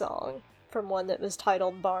sad song from one that was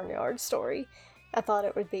titled Barnyard Story. I thought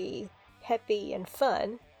it would be peppy and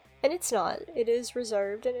fun, and it's not. It is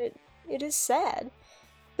reserved and it is sad,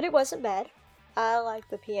 but it wasn't bad. I like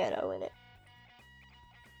the piano in it.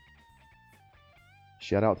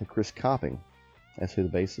 Shout out to Chris Kopping. That's who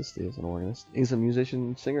the bassist is, an organist. He's a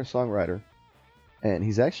musician, singer-songwriter, and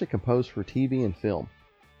he's actually composed for TV and film.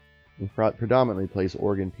 He predominantly plays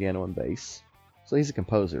organ, piano, and bass. So he's a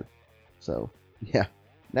composer. So, yeah,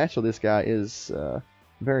 naturally this guy is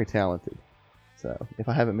very talented. So, if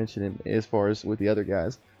I haven't mentioned him as far as with the other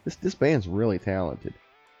guys, this band's really talented.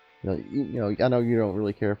 I know you don't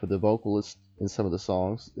really care for the vocalist in some of the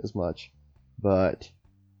songs as much, but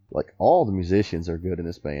like all the musicians are good in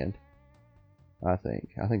this band. I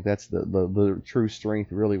think that's the true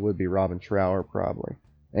strength. Really would be Robin Trower probably,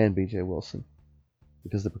 and B.J. Wilson,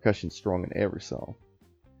 because the percussion's strong in every song.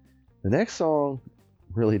 The next song,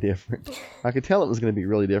 really different. I could tell it was going to be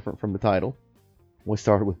really different from the title. We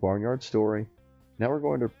started with Barnyard Story. Now we're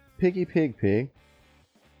going to Piggy Pig Pig.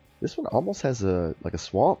 This one almost has a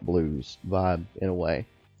swamp blues vibe in a way.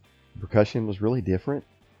 The percussion was really different.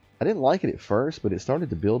 I didn't like it at first, but it started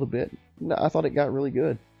to build a bit. I thought it got really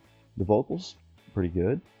good. The vocals, pretty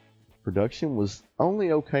good. Production was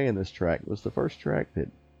only okay in this track. It was the first track that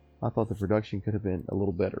I thought the production could have been a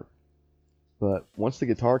little better. But once the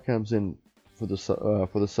guitar comes in for the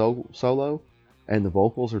solo, and the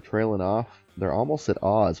vocals are trailing off, they're almost at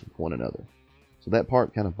odds with one another. So that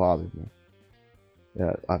part kind of bothered me.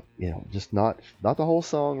 Just not the whole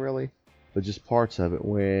song really, but just parts of it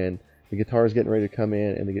when the guitar is getting ready to come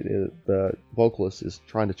in and the vocalist is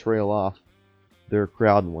trying to trail off. They're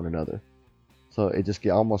crowding one another. So it just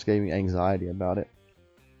almost gave me anxiety about it.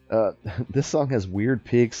 This song has weird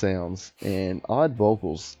pig sounds and odd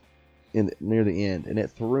vocals near the end, and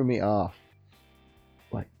it threw me off.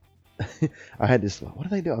 Like, I had this, what are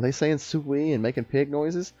they doing? Are they saying suey and making pig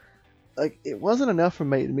noises? Like, it wasn't enough for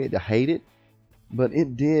me to hate it, but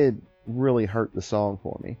it did really hurt the song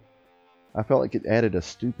for me. I felt like it added a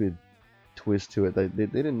stupid twist to it. They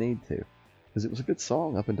didn't need to, because it was a good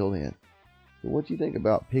song up until then. But what do you think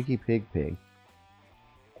about Piggy Pig Pig?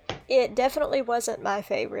 It definitely wasn't my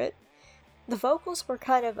favorite. The vocals were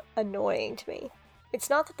kind of annoying to me. It's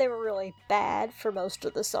not that they were really bad for most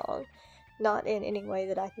of the song, not in any way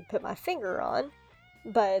that I could put my finger on,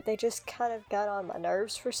 but they just kind of got on my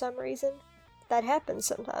nerves for some reason. That happens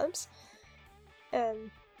sometimes. And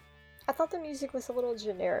I thought the music was a little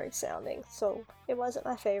generic sounding, so it wasn't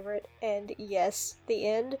my favorite. And yes, the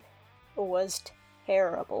end was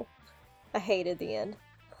terrible. I hated the end.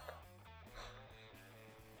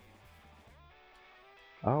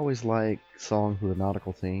 I always like songs with a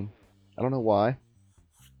nautical theme. I don't know why.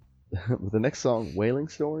 With the next song, Wailing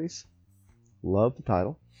Stories. Love the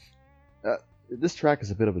title. This track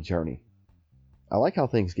is a bit of a journey. I like how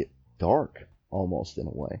things get dark, almost in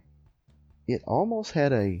a way. It almost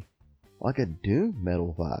had like a doom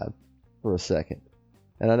metal vibe for a second.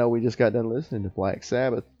 And I know we just got done listening to Black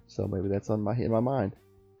Sabbath, so maybe that's in my mind.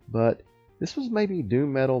 But this was maybe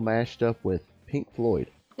doom metal mashed up with Pink Floyd,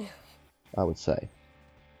 I would say.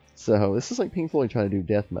 So this is like Pink Floyd trying to do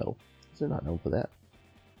death metal. They're not known for that.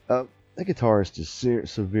 The guitar is just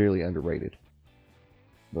severely underrated.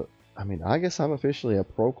 But, I mean, I guess I'm officially a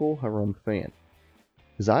Procol Harum fan.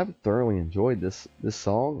 Because I've thoroughly enjoyed this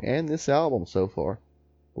song and this album so far.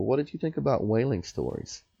 But what did you think about Wailing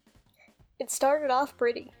Stories? It started off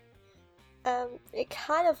pretty. It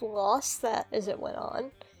kind of lost that as it went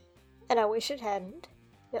on. And I wish it hadn't.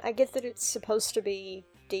 I get that it's supposed to be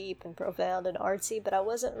deep and profound and artsy, but I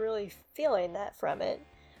wasn't really feeling that from it.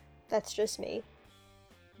 That's just me.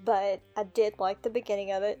 But I did like the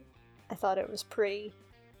beginning of it. I thought it was pretty,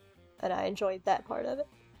 and I enjoyed that part of it.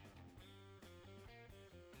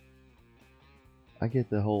 I get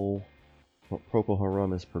the whole Procol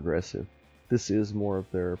Harum is progressive. This is more of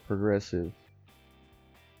their progressive,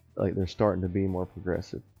 like they're starting to be more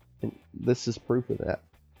progressive. And this is proof of that.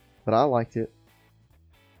 But I liked it.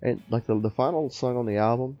 And like the final song on the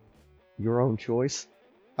album, Your Own Choice,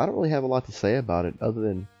 I don't really have a lot to say about it other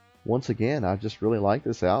than, once again, I just really like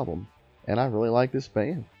this album. And I really like this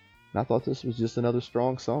band. And I thought this was just another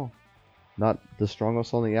strong song. Not the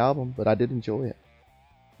strongest on the album, but I did enjoy it.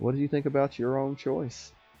 What did you think about Your Own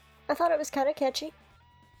Choice? I thought it was kind of catchy.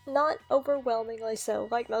 Not overwhelmingly so,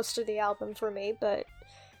 like most of the album for me, but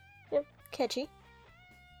catchy.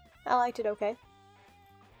 I liked it okay.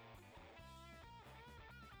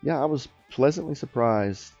 Yeah, I was pleasantly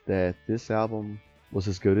surprised that this album was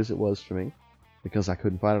as good as it was for me, because I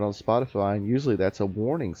couldn't find it on Spotify, and usually that's a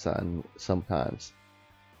warning sign sometimes.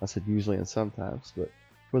 I said usually and sometimes, but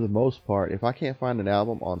for the most part, if I can't find an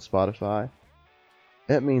album on Spotify,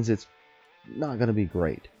 that means it's not going to be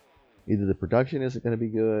great. Either the production isn't going to be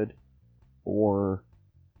good, or,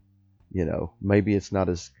 maybe it's not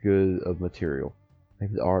as good of material.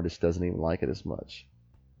 Maybe the artist doesn't even like it as much.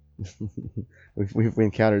 we've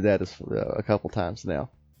encountered that a couple times now.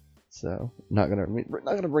 So, not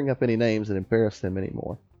gonna bring up any names and embarrass them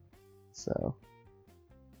anymore. So,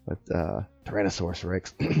 but Tyrannosaurus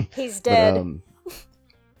Rex. He's dead.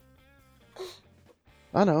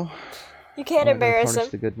 I know. You can't embarrass him.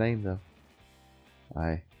 It's a good name though.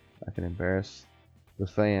 I can embarrass the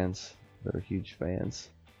fans that are huge fans.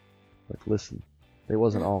 Like, listen, they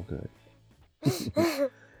wasn't all good.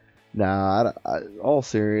 Nah, all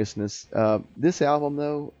seriousness. This album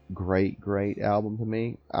though, great how to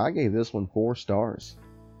me. I gave this one 4 stars,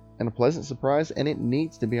 and a pleasant surprise. And it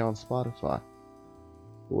needs to be on Spotify.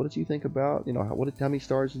 What did you think about? How many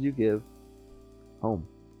stars did you give Home?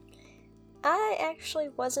 I actually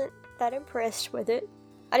wasn't that impressed with it.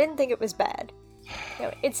 I didn't think it was bad.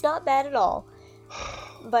 It's not bad at all,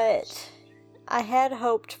 but I had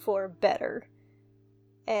hoped for better.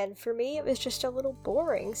 And for me, it was just a little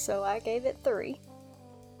boring, so I gave it 3.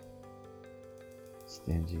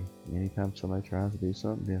 Stingy. Anytime somebody tries to do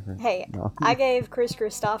something different. Hey, no. I gave Kris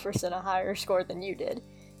Kristofferson a higher score than you did.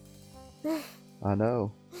 I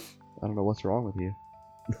know. I don't know what's wrong with you.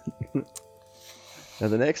 Now,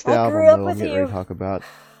 the next album that I'm getting ready to talk about.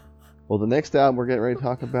 Well, the next album we're getting ready to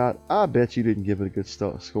talk about, I bet you didn't give it a good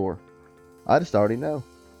score. I just already know.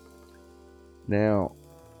 Now,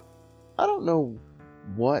 I don't know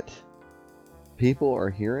what people are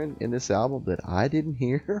hearing in this album that I didn't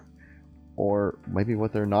hear, or maybe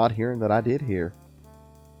what they're not hearing that I did hear.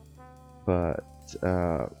 But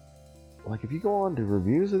like, if you go on to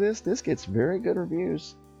reviews of this gets very good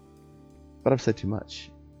reviews. But I've said too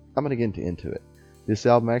much. I'm gonna get into it. This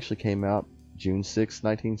album actually came out June 6,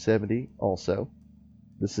 1970. Also,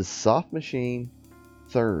 this is Soft Machine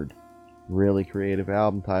 3rd really creative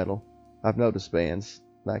album title. I've noticed bands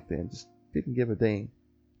back then just didn't give a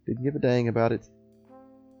dang about it.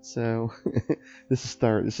 So this is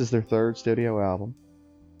their 3rd studio album.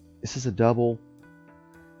 This is a double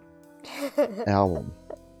album.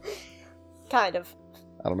 Kind of.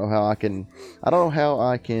 I don't know how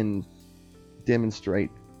I can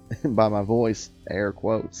demonstrate by my voice, air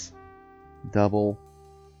quotes, double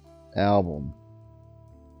album.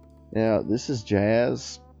 Now, this is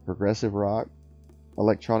jazz, progressive rock,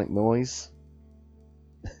 electronic noise.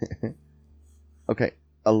 Okay,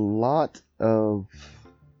 a lot of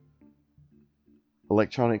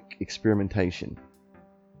electronic experimentation.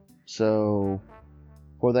 So,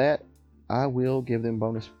 for that, I will give them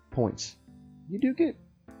bonus points. You do get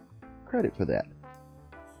credit for that.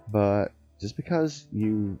 But just because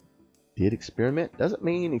you did experiment doesn't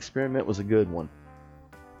mean experiment was a good one.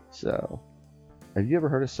 So, have you ever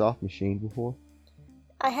heard of Soft Machine before?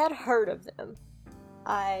 I had heard of them.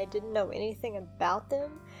 I didn't know anything about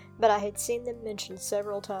them, but I had seen them mentioned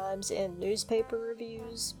several times in newspaper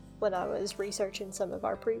reviews when I was researching some of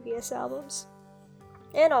our previous albums,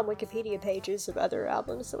 and on Wikipedia pages of other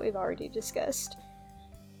albums that we've already discussed.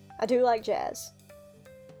 I do like jazz.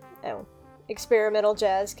 Oh, experimental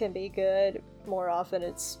jazz can be good. More often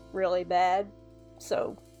it's really bad,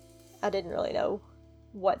 so I didn't really know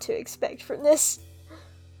what to expect from this.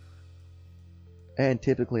 And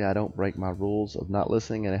typically I don't break my rules of not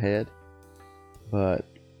listening ahead, but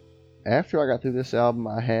after I got through this album,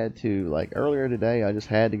 I had to, like earlier today, I just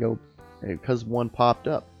had to go, because one popped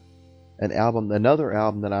up. Another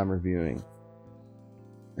album that I'm reviewing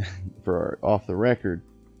for Off the Record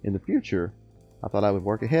in the future. I thought I would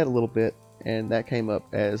work ahead a little bit, and that came up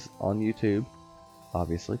as on YouTube,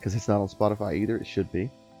 obviously, because it's not on Spotify either. It should be.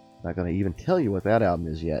 I'm not going to even tell you what that album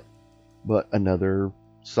is yet. But another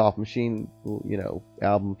Soft Machine,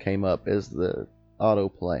 album came up as the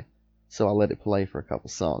autoplay. So I let it play for a couple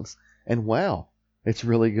songs. And wow, it's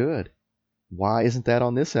really good. Why isn't that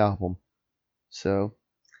on this album? So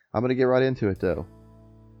I'm going to get right into it though.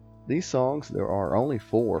 These songs, there are only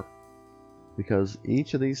 4, because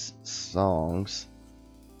each of these songs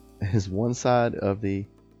is one side of the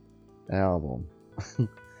album.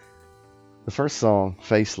 The first song,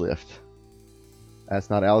 Facelift. That's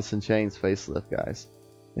not Alice in Chains' Facelift, guys.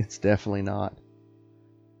 It's definitely not.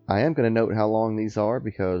 I am going to note how long these are,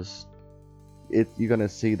 because you're going to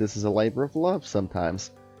see this is a labor of love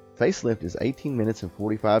sometimes. Facelift is 18 minutes and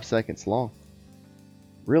 45 seconds long.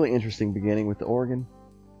 Really interesting beginning with the organ.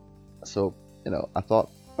 So, I thought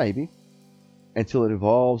maybe. Until it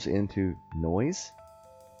evolves into noise.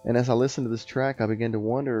 And as I listened to this track, I began to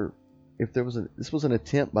wonder if this was an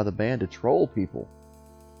attempt by the band to troll people.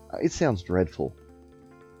 It sounds dreadful.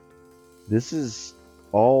 This is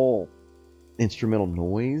all instrumental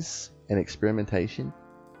noise and experimentation.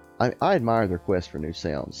 I admire their quest for new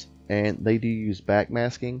sounds, and they do use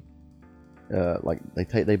backmasking.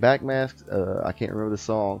 They backmasked. I can't remember the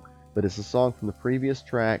song, but it's a song from the previous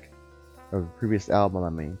track, or the previous album, I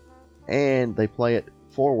mean, and they play it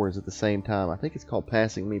forwards at the same time. I think it's called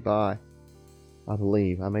 "Passing Me By." I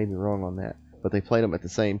believe I may be wrong on that, but they played them at the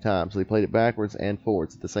same time, so they played it backwards and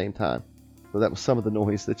forwards at the same time. So that was some of the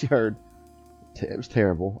noise that you heard. It was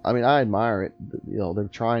terrible. I mean, I admire it. They're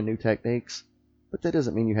trying new techniques, but that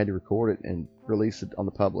doesn't mean you had to record it and release it on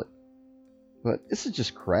the public. But this is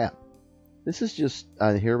just crap. This is just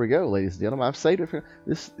here we go, ladies and gentlemen. I've saved it for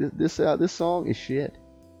this song is shit.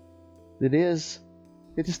 It is.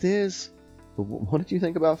 It just is. But what did you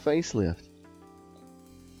think about Facelift?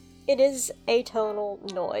 It is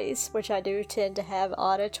atonal noise, which I do tend to have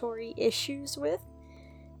auditory issues with.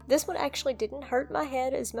 This one actually didn't hurt my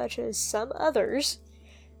head as much as some others,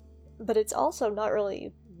 but it's also not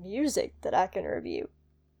really music that I can review.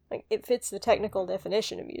 Like, it fits the technical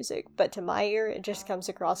definition of music, but to my ear, it just comes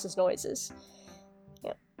across as noises.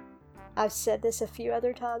 Yeah. I've said this a few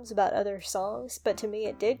other times about other songs, but to me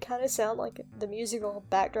it did kind of sound like the musical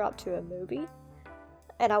backdrop to a movie,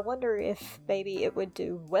 and I wonder if maybe it would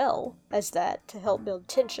do well as that to help build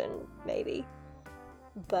tension, maybe.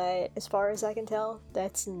 But as far as I can tell,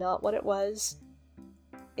 that's not what it was.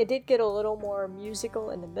 It did get a little more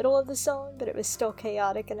musical in the middle of the song, but it was still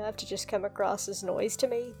chaotic enough to just come across as noise to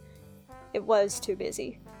me. It was too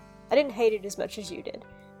busy. I didn't hate it as much as you did,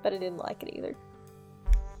 but I didn't like it either.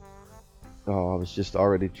 Oh, I was just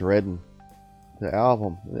already dreading the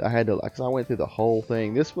album. I had to, because I went through the whole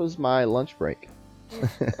thing. This was my lunch break.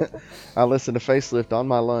 I listened to Facelift on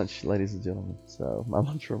my lunch, ladies and gentlemen. So, my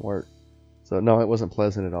lunch from work. So, no, it wasn't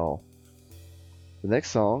pleasant at all. The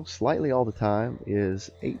next song, Slightly All the Time, is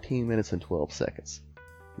 18 minutes and 12 seconds.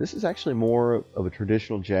 This is actually more of a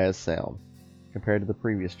traditional jazz sound compared to the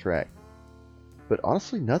previous track. But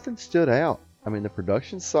honestly, nothing stood out. I mean, the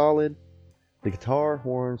production's solid. The guitar,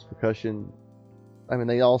 horns, percussion,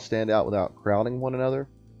 they all stand out without crowding one another.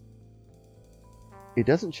 It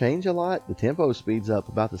doesn't change a lot. The tempo speeds up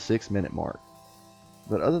about the 6-minute mark.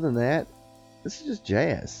 But other than that, this is just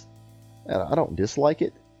jazz. I don't dislike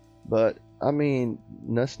it, but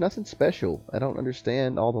it's nothing special. I don't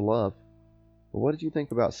understand all the love. But what did you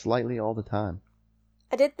think about Slightly All the Time?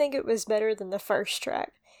 I did think it was better than the first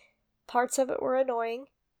track. Parts of it were annoying.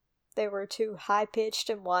 They were too high-pitched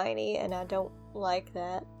and whiny, and I don't like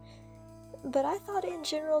that. But I thought in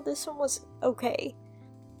general this one was okay.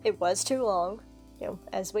 It was too long.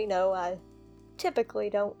 As we know, I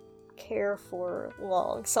typically don't care for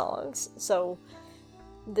long songs, so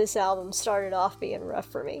this album started off being rough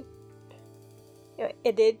for me.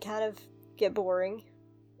 It did kind of get boring.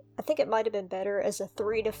 I think it might have been better as a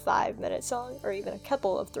 3 to 5 minute song, or even a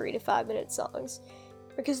couple of 3 to 5 minute songs,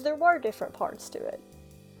 because there were different parts to it.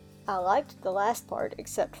 I liked the last part,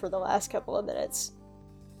 except for the last couple of minutes.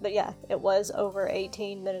 But yeah, it was over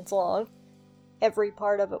 18 minutes long. Every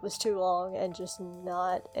part of it was too long, and just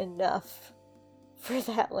not enough for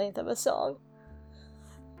that length of a song.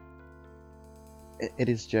 It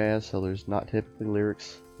is jazz, so there's not typically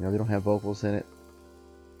lyrics. They don't have vocals in it.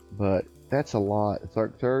 But that's a lot. It's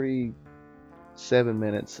like 37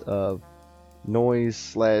 minutes of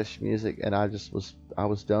noise / music, and I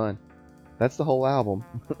was done. That's the whole album.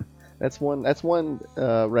 That's one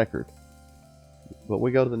record. But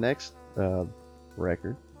we go to the next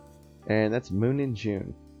record, and that's Moon in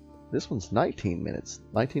June. This one's 19 minutes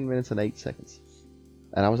and 8 seconds.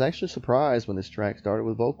 And I was actually surprised when this track started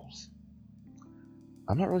with vocals.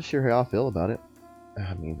 I'm not really sure how I feel about it.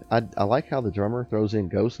 I mean, I like how the drummer throws in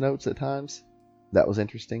ghost notes at times. That was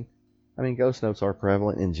interesting. I mean, ghost notes are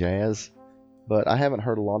prevalent in jazz, but I haven't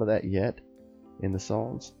heard a lot of that yet in the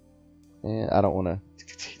songs. And I don't want to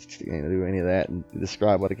do any of that and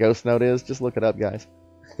describe what a ghost note is. Just look it up, guys.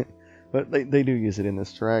 But they do use it in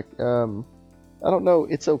this track. I don't know.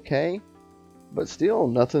 It's okay, but still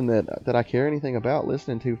nothing that I care anything about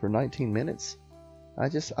listening to for 19 minutes. I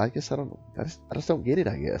just don't get it,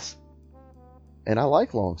 I guess. And I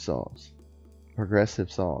like long songs,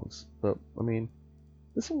 progressive songs, but I mean,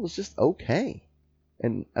 this one was just okay.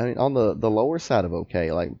 And I mean, on the lower side of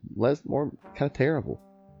okay, like more kind of terrible.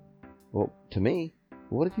 Well, to me,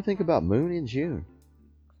 what did you think about Moon in June?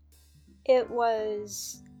 It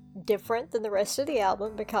was different than the rest of the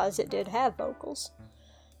album because it did have vocals,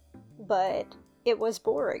 but it was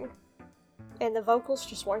boring, and the vocals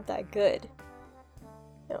just weren't that good.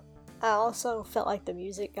 I also felt like the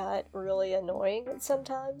music got really annoying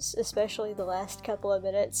sometimes, especially the last couple of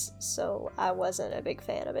minutes, so I wasn't a big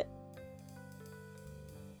fan of it.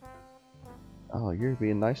 Oh, you're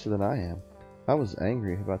being nicer than I am. I was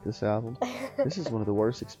angry about this album. This is one of the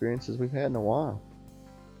worst experiences we've had in a while.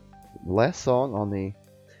 The last song on the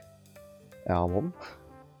album,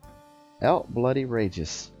 Out Bloody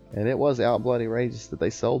Rageous. And it was Out Bloody Rageous that they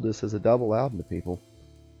sold this as a double album to people.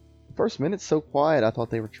 The first minute's so quiet, I thought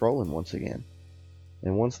they were trolling once again.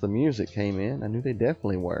 And once the music came in, I knew they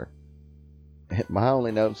definitely were. My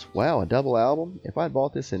only notes, wow, a double album? If I'd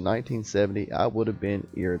bought this in 1970, I would have been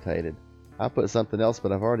irritated. I put something else,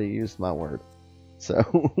 but I've already used my word.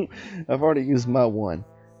 So, I've already used my one.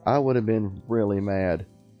 I would have been really mad.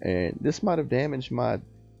 And this might have damaged my,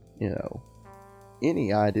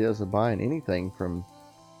 any ideas of buying anything from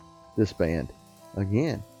this band.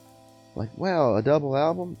 Again. Like, wow, a double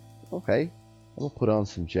album? Okay, I'm gonna put on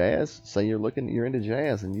some jazz. Say you're into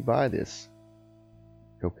jazz and you buy this.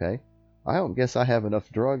 Okay, I don't guess I have enough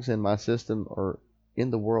drugs in my system or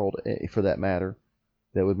in the world, for that matter,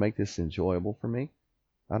 that would make this enjoyable for me.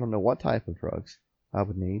 I don't know what type of drugs I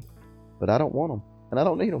would need, but I don't want them and I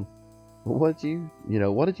don't need them. What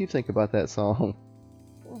did you think about that song?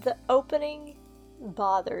 The opening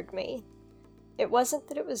bothered me. It wasn't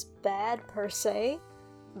that it was bad per se,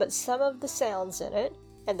 but some of the sounds in it,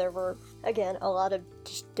 and there were, again, a lot of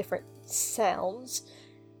just different sounds,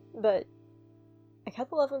 but a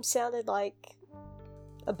couple of them sounded like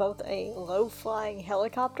both a low-flying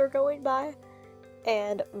helicopter going by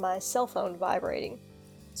and my cell phone vibrating.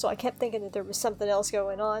 So I kept thinking that there was something else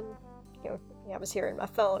going on. I was hearing my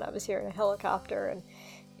phone, I was hearing a helicopter, and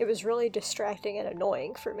it was really distracting and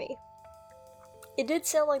annoying for me. It did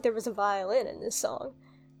sound like there was a violin in this song,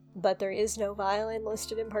 but there is no violin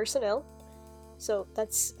listed in personnel, so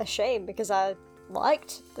that's a shame because I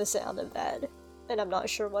liked the sound of that, and I'm not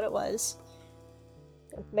sure what it was.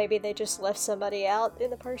 Maybe they just left somebody out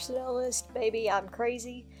in the personnel list, maybe I'm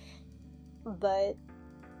crazy, but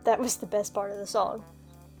that was the best part of the song.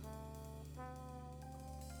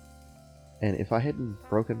 And if I hadn't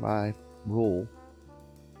broken my rule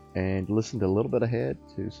and listened a little bit ahead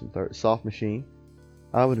to some Soft Machine,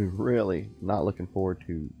 I would be really not looking forward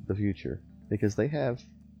to the future, because they have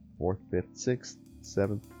 4th, 5th, 6th,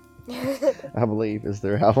 7th, I believe, is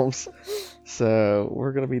their albums. So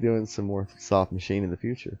we're going to be doing some more Soft Machine in the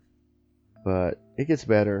future. But it gets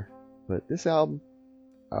better. But this album,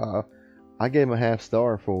 I gave them a half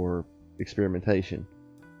star for experimentation.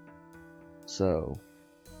 So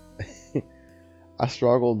I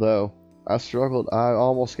struggled though. I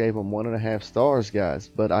almost gave them 1.5 stars, guys,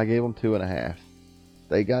 but I gave them 2.5.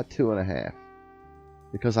 They got 2.5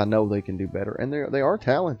 because I know they can do better, and they are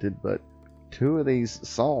talented. But 2 of these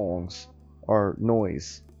songs are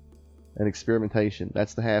noise, and experimentation,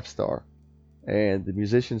 that's the half star. And the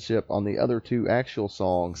musicianship on the other two actual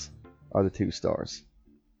songs are the 2 stars.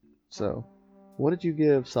 So, what did you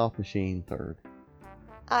give Soft Machine third?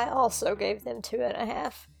 I also gave them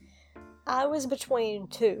 2.5. I was between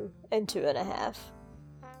 2 and 2.5.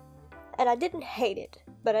 And I didn't hate it,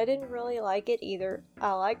 but I didn't really like it either.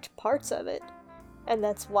 I liked parts of it, and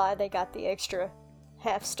that's why they got the extra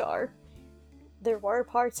half star. There were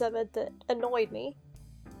parts of it that annoyed me,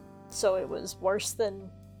 so it was worse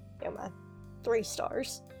than my 3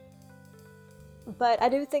 stars. But I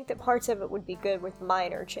do think that parts of it would be good with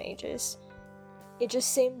minor changes. It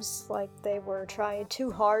just seems like they were trying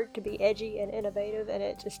too hard to be edgy and innovative, and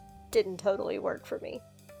it just didn't totally work for me.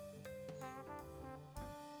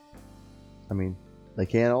 I mean, they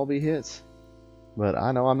can't all be hits, but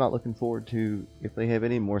I know I'm not looking forward to, if they have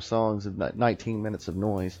any more songs of 19 minutes of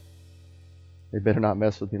noise, they better not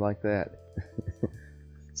mess with me like that.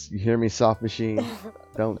 You hear me, Soft Machine?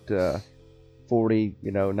 Don't 9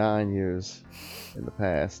 years in the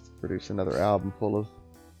past produce another album full of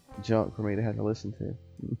junk for me to have to listen to.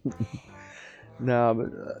 No,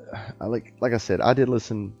 but like I said, I did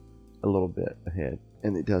listen a little bit ahead,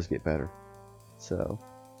 and it does get better. So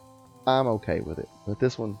I'm okay with it. But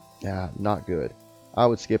this one, not good. I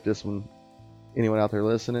would skip this one. Anyone out there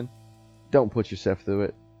listening, don't put yourself through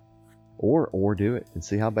it, or do it and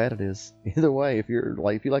see how bad it is. Either way, if you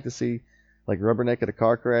like to see like Rubberneck at a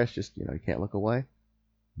car crash, just you can't look away.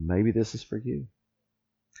 Maybe this is for you.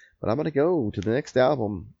 But I'm gonna go to the next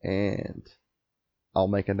album, and I'll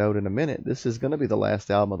make a note in a minute. This is gonna be the last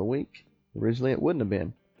album of the week. Originally, it wouldn't have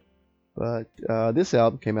been, but this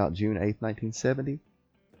album came out June 8th, 1970.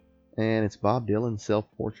 And it's Bob Dylan's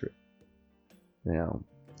Self-Portrait. Now,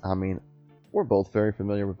 I mean, we're both very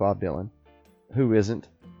familiar with Bob Dylan. Who isn't?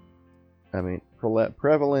 I mean,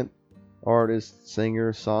 prevalent artist,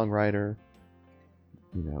 singer, songwriter,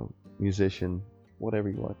 musician, whatever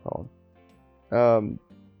you want to call him.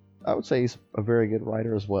 I would say he's a very good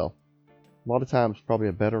writer as well. A lot of times, probably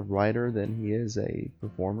a better writer than he is a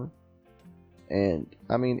performer. And,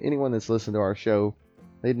 I mean, anyone that's listened to our show,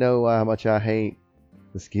 they know how much I hate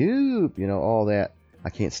the scoop, all that. I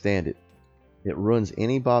can't stand it. It ruins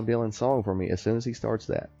any Bob Dylan song for me as soon as he starts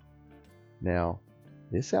that. Now,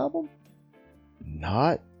 this album,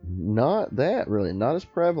 not that really, not as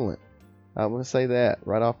prevalent. I want to say that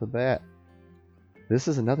right off the bat. This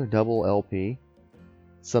is another double LP.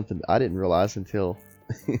 Something I didn't realize until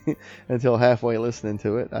until halfway listening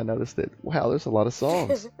to it. I noticed that, wow, there's a lot of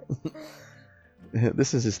songs.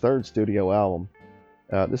 This is his 3rd studio album.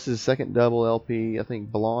 This is his 2nd double LP. I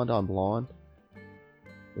think Blonde on Blonde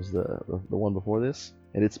was the one before this,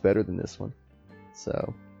 and it's better than this one.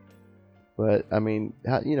 So, but I mean,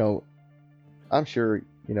 I'm sure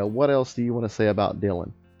what else do you want to say about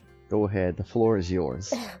Dylan? Go ahead, the floor is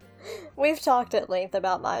yours. We've talked at length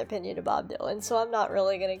about my opinion of Bob Dylan, so I'm not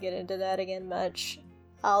really going to get into that again much.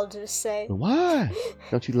 I'll just say... Why?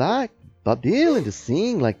 Don't you like Bob Dylan to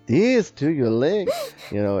sing like this to your legs,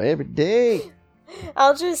 every day?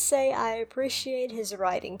 I'll just say I appreciate his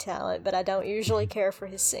writing talent, but I don't usually care for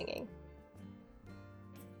his singing.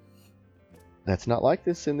 That's not like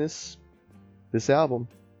this in this album.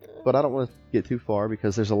 But I don't want to get too far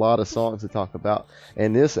because there's a lot of songs to talk about.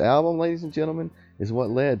 And this album, ladies and gentlemen, is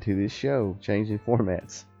what led to this show changing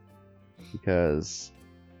formats. Because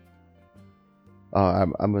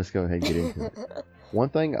I'm just going to go ahead and get into it. One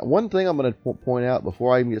thing I'm going to point out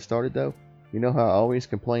before I even get started, though, you know how I always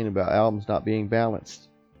complain about albums not being balanced?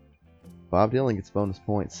 Bob Dylan gets bonus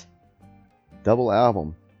points. Double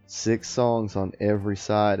album, 6 songs on every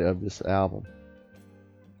side of this album.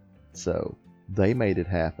 So they made it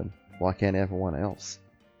happen. Why can't everyone else?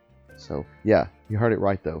 So yeah, you heard it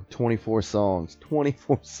right though. 24 songs.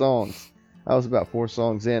 24 songs. I was about 4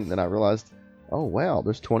 songs in, and I realized, oh wow,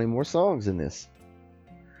 there's 20 more songs in this.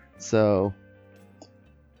 So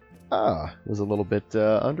was a little bit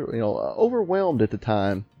overwhelmed at the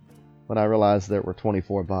time when I realized there were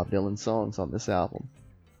 24 Bob Dylan songs on this album.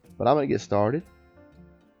 But I'm gonna get started.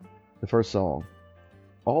 The first song,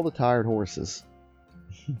 All the Tired Horses.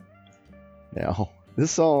 Now,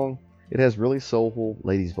 this song, it has really soulful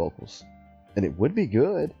ladies' vocals. And it would be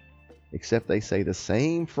good, except they say the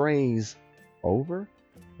same phrase over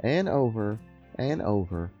and over and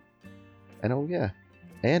over. And oh yeah,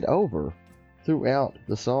 and over throughout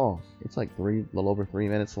the song. It's like a little over 3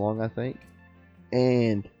 minutes long, I think.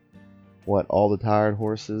 And what, all the tired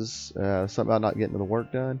horses, something about not getting the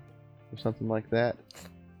work done or something like that.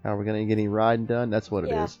 How are we going to get any riding done? That's what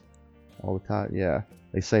it is. All the time, yeah.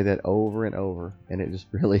 They say that over and over, and it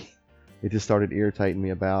just started irritating me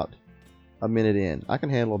about a minute in. I can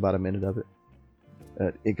handle about a minute of it.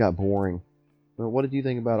 It got boring. What did you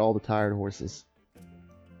think about All the Tired Horses?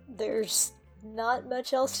 There's not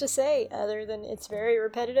much else to say other than it's very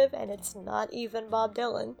repetitive and it's not even Bob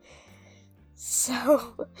Dylan.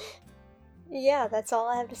 So, yeah, that's all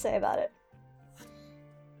I have to say about it.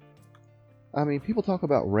 I mean, people talk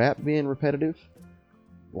about rap being repetitive.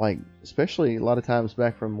 Like, especially a lot of times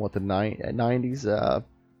back from, the 90s,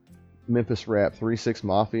 Memphis Rap, 3 6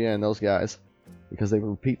 Mafia, and those guys. Because they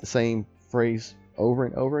repeat the same phrase over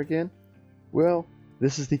and over again. Well,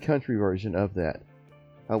 this is the country version of that.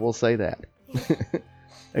 I will say that.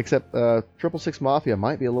 Except 666 Mafia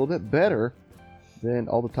might be a little bit better than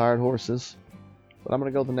All the Tired Horses. But I'm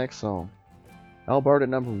going to go with the next song. Alberta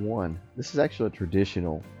 #1. This is actually a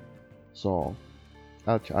traditional song.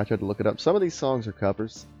 I tried to look it up. Some of these songs are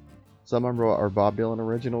covers. Some of them are Bob Dylan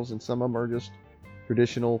originals, and some of them are just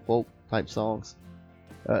traditional folk type songs.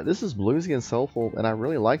 This is bluesy and soulful, and I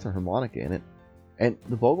really like the harmonica in it. And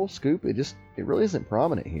the vocal scoop, it really isn't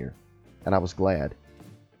prominent here. And I was glad.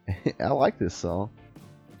 I like this song.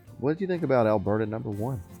 What did you think about Alberta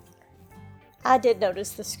 #1? I did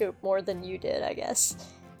notice the scoop more than you did, I guess.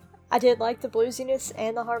 I did like the bluesiness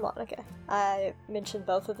and the harmonica. I mentioned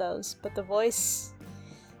both of those, but the voice...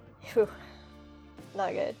 Whew,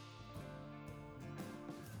 not good.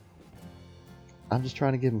 I'm just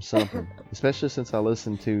trying to give him something. Especially since I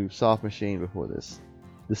listened to Soft Machine before this.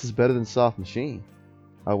 This is better than Soft Machine.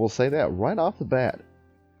 I will say that right off the bat.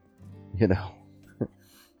 You know.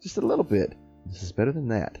 Just a little bit. This is better than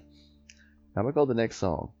that. I'm going to go to the next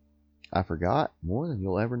song. I Forgot More Than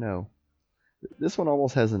You'll Ever Know. This one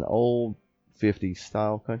almost has an old 50s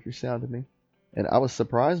style country sound to me. And I was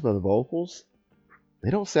surprised by the vocals. They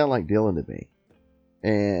don't sound like Dylan to me.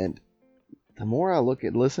 And the more I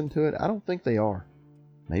listen to it, I don't think they are.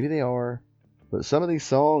 Maybe they are. But some of these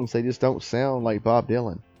songs, they just don't sound like Bob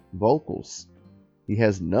Dylan. Vocals. He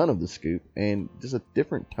has none of the scoop and just a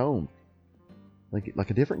different tone. Like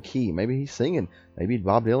a different key. Maybe he's singing. Maybe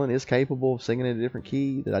Bob Dylan is capable of singing in a different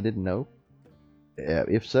key that I didn't know.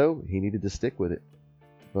 If so, he needed to stick with it.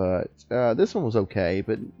 But this one was okay,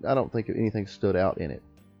 but I don't think anything stood out in it.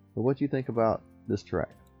 But what do you think about this track?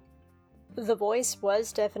 The voice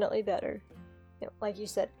was definitely better. You know, like you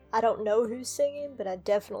said, I don't know who's singing, but I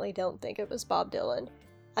definitely don't think it was Bob Dylan.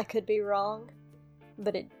 I could be wrong,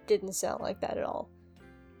 but it didn't sound like that at all.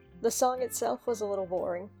 The song itself was a little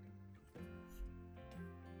boring.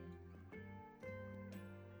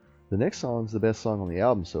 The next song's the best song on the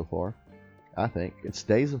album so far, I think. It's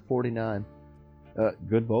Days of 49.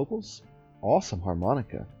 Good vocals, awesome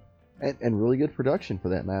harmonica, and really good production for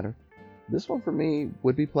that matter. This one for me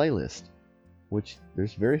would be playlist, which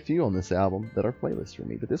there's very few on this album that are playlists for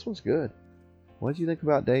me, but this one's good. What did you think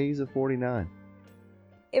about Days of 49?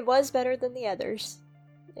 It was better than the others.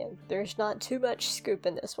 And there's not too much scoop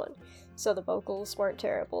in this one, so the vocals weren't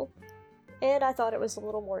terrible. And I thought it was a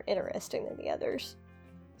little more interesting than the others.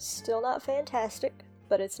 Still not fantastic,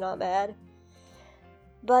 but it's not bad.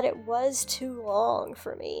 But it was too long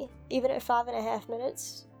for me, even at 5.5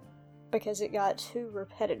 minutes, because it got too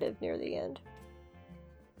repetitive near the end.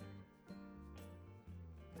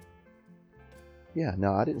 Yeah,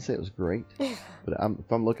 no, I didn't say it was great, but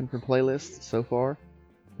if I'm looking for playlists so far,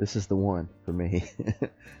 this is the one for me.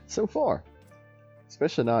 So far.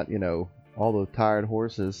 Especially not, all the tired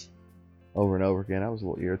horses over and over again. I was a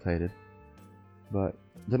little irritated. But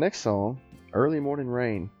the next song, Early Morning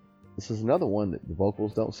Rain, this is another one that the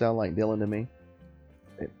vocals don't sound like Dylan to me.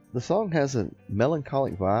 The song has a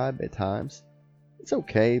melancholic vibe at times. It's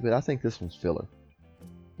okay, but I think this one's filler.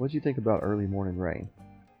 What do you think about Early Morning Rain?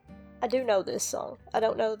 I do know this song. I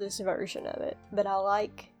don't know this version of it, but I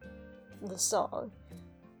like the song.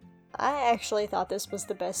 I actually thought this was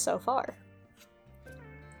the best so far.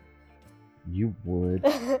 You would.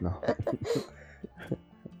 No.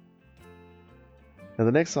 Now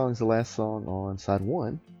the next song is the last song on side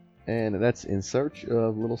 1, and that's In Search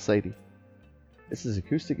of Little Sadie. This is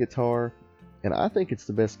acoustic guitar, and I think it's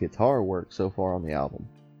the best guitar work so far on the album.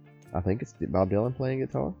 I think it's Bob Dylan playing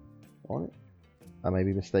guitar on it. I may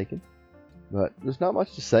be mistaken, but there's not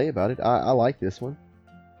much to say about it. I like this one.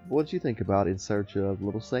 What did you think about In Search of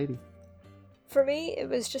Little Sadie? For me, it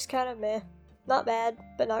was just kind of meh. Not bad,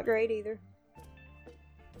 but not great either.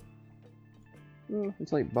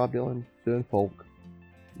 It's like Bob Dylan doing folk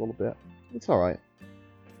a little bit. It's alright.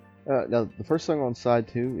 Now, the first song on side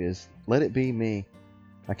 2 is Let It Be Me.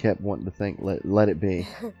 I kept wanting to think Let It Be.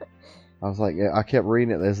 I was like, I kept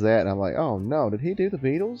reading it as that, and I'm like, oh no, did he do the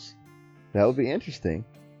Beatles? That would be interesting.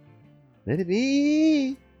 Let it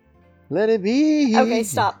be. Let it be. Okay,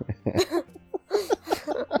 stop.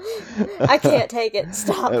 I can't take it.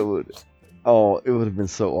 Stop. It would. Oh, it would have been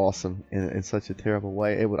so awesome in such a terrible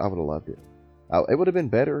way. I would have loved it. It would have been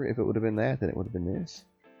better if it would have been that than it would have been this.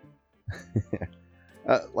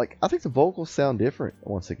 I think the vocals sound different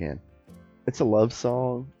once again. It's a love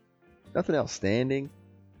song. Nothing outstanding.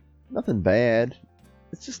 Nothing bad.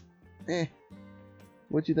 It's just,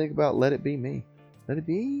 What'd you think about Let It Be Me? Let It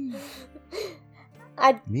Be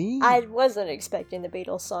Me? I wasn't expecting the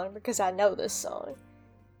Beatles song because I know this song.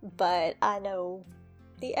 But I know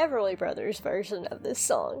the Everly Brothers version of this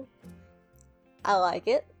song. I like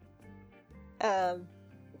it.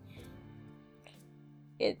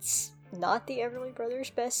 It's not the Everly Brothers'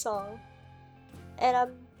 best song. And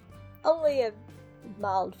I'm only a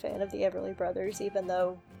mild fan of the Everly Brothers, even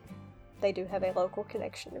though they do have a local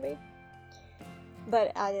connection to me.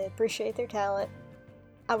 But I appreciate their talent.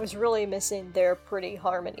 I was really missing their pretty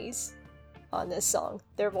harmonies on this song.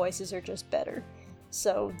 Their voices are just better.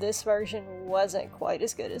 So this version wasn't quite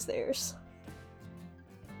as good as theirs.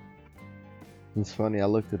 It's funny, I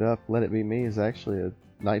looked it up. Let It Be Me is actually a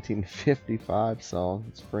 1955 song.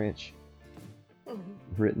 It's French.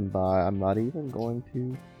 Written by, I'm not even going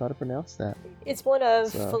to try to pronounce that. It's one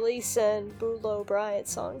of Felice and Boulot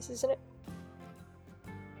Bryant's songs, isn't it?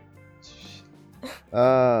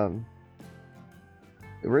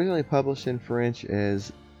 Originally published in French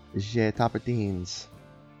as Je t'appartiens.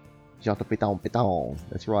 Jean Péton Péton.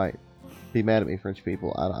 That's right. Be mad at me, French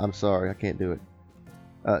people. I'm sorry, I can't do it.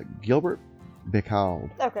 Gilbert Bécaud.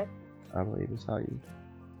 Okay. I believe is how you.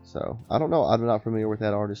 So, I don't know. I'm not familiar with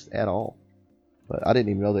that artist at all. But I didn't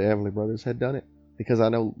even know the Everly Brothers had done it. Because I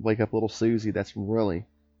know Wake Up Little Susie, that's really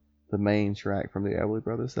the main track from the Everly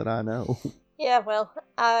Brothers that I know. Yeah, well,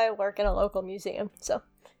 I work in a local museum, so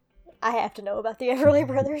I have to know about the Everly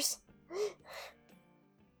Brothers.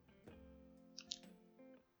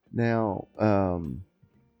 Now,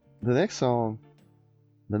 the next song,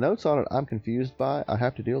 the notes on it I'm confused by. I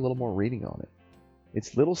have to do a little more reading on it.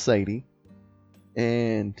 It's Little Sadie,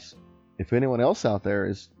 and if anyone else out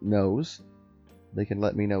there knows, they can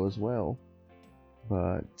let me know as well.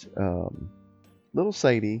 But Little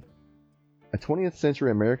Sadie, a 20th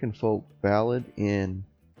century American folk ballad in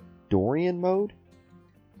Dorian mode.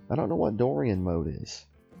 I don't know what Dorian mode is.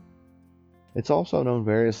 It's also known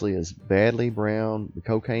variously as Badly Brown, the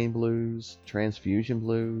Cocaine Blues, Transfusion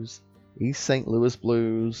Blues, East St. Louis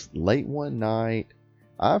Blues, Late One Night.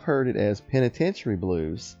 I've heard it as Penitentiary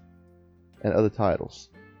Blues, and other titles.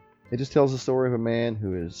 It just tells the story of a man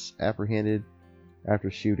who is apprehended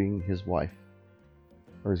after shooting his wife,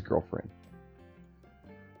 or his girlfriend.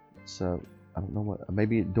 So, I don't know what,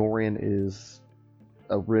 maybe Dorian is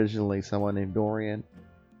originally someone named Dorian,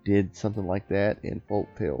 did something like that in folk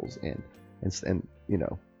tales, and you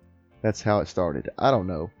know, that's how it started. I don't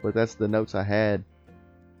know, but that's the notes I had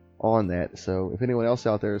on that. So if anyone else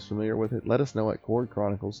out there is familiar with it, let us know at Chord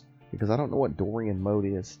Chronicles, because I don't know what Dorian mode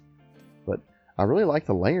is. But I really like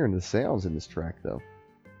the layering of the sounds in this track, though.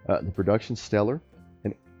 The production's stellar,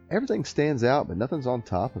 and everything stands out, but nothing's on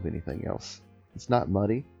top of anything else. It's not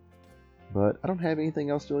muddy, but I don't have anything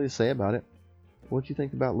else really to say about it. What'd you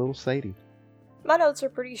think about Little Sadie? My notes are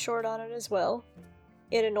pretty short on it as well.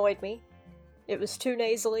 It annoyed me. It was too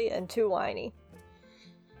nasally and too whiny.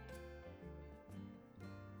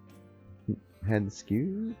 Had the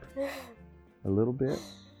skew a little bit.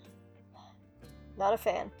 Not a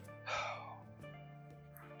fan.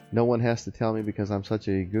 No one has to tell me because I'm such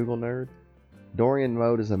a Google nerd. Dorian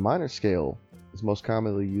mode is a minor scale. It's most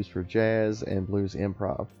commonly used for jazz and blues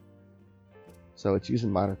improv. So it's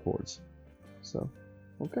using minor chords. So,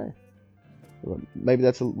 okay. Well, maybe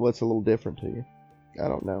that's what's a little different to you. I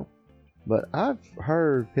don't know. But I've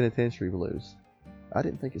heard Penitentiary Blues. I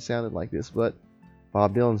didn't think it sounded like this, but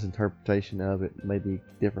Bob Dylan's interpretation of it may be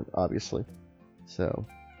different, obviously. So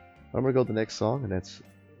I'm gonna go to the next song, and that's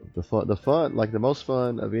the fun, like the most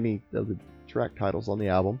fun of any of the track titles on the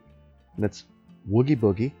album, and that's Woogie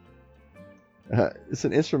Boogie. It's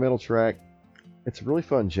an instrumental track. It's a really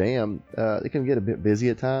fun jam. It can get a bit busy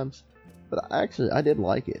at times, but I did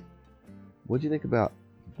like it. What'd you think about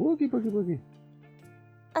Woogie Boogie Boogie?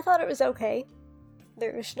 I thought it was okay.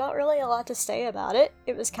 There's not really a lot to say about it.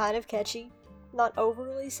 It was kind of catchy. Not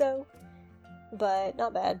overly so, but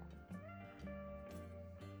not bad.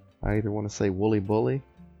 I either want to say Woolly Bully.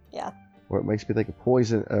 Yeah. Or it makes me think of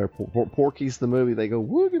Poison, or Porky's the movie. They go,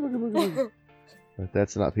 Woogie Boogie Boogie Boogie. But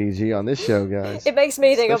that's not PG on this show, guys. It makes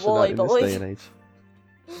me think of Woolly Bully. This day and age.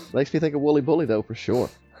 Makes me think of Woolly Bully, though, for sure.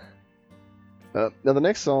 Now, the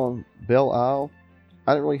next song, Belle Isle,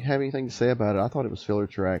 I didn't really have anything to say about it. I thought it was filler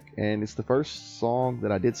track, and it's the first song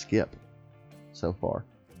that I did skip so far.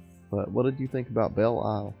 But what did you think about Belle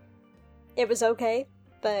Isle? It was okay,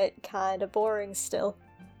 but kind of boring still.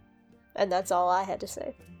 And that's all I had to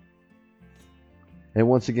say. And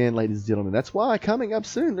once again, ladies and gentlemen, that's why coming up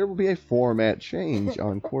soon there will be a format change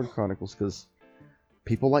on Chord Chronicles, because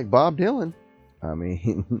people like Bob Dylan, I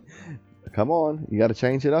mean, come on, you got to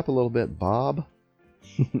change it up a little bit, Bob.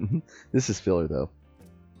 This is filler though.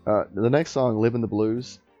 The next song, "Livin' the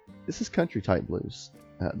Blues," this is country type blues.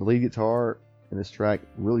 The lead guitar in this track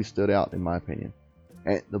really stood out in my opinion,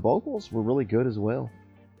 and the vocals were really good as well.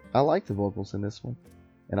 I like the vocals in this one,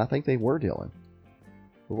 and I think they were Dylan.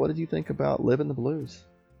 But what did you think about "Livin' the Blues"?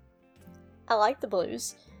 I like the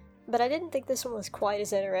blues, but I didn't think this one was quite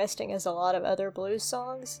as interesting as a lot of other blues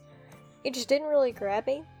songs. It just didn't really grab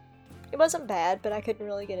me. It wasn't bad, but I couldn't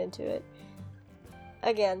really get into it.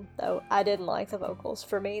 Again, though, I didn't like the vocals.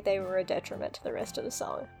 For me, they were a detriment to the rest of the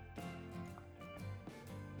song.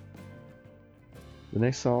 The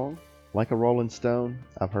next song, "Like a Rolling Stone,"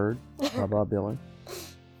 I've heard by Bob Dylan.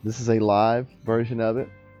 This is a live version of it.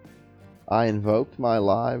 I invoked my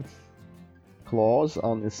live clause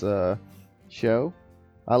on this show.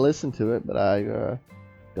 I listened to it, but I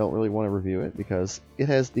don't really want to review it because it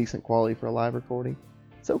has decent quality for a live recording.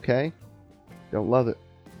 It's okay. Don't love it.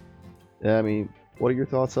 I mean, what are your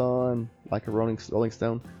thoughts on "Like a Rolling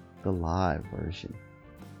Stone," the live version?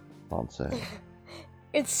 I'm saying.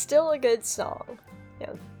 It's still a good song. You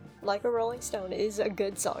know, "Like a Rolling Stone" is a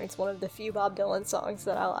good song. It's one of the few Bob Dylan songs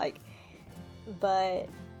that I like. But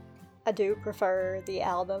I do prefer the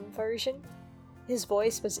album version. His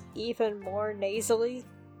voice was even more nasally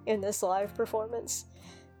in this live performance.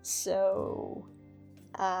 So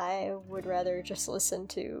I would rather just listen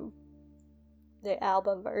to the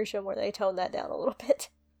album version where they tone that down a little bit.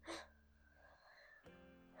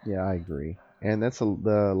 Yeah, I agree. And that's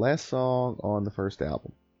the last song on the first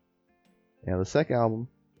album. Now, the second album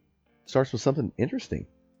starts with something interesting.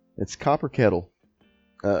 It's "Copper Kettle."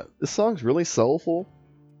 This song's really soulful.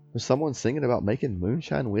 There's someone singing about making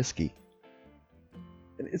moonshine whiskey.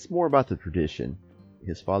 And it's more about the tradition.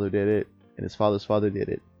 His father did it, and his father's father did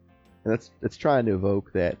it. And it's trying to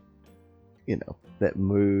evoke that, that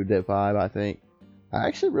mood, that vibe, I think. I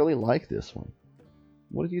actually really like this one.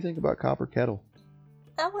 What did you think about "Copper Kettle"?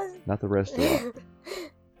 Not the rest of it.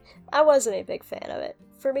 I wasn't a big fan of it.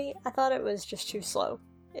 For me, I thought it was just too slow.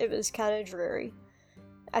 It was kind of dreary.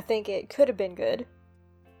 I think it could have been good,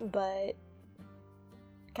 but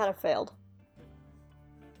kind of failed.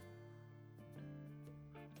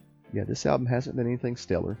 Yeah, this album hasn't been anything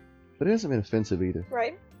stellar, but it hasn't been offensive either.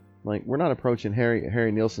 Right? Like, we're not approaching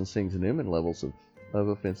Harry Nilsson Sings Newman levels of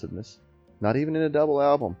offensiveness. Not even in a double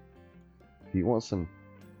album. If you want some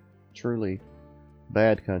truly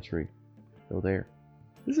bad country, go there.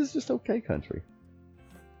 This is just okay country.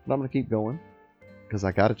 But I'm going to keep going, because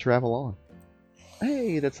I got to travel on.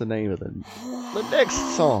 Hey, that's the name of the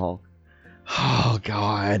next song. Oh,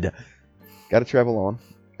 God. Got to travel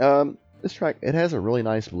on. This track, it has a really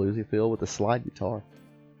nice bluesy feel with a slide guitar.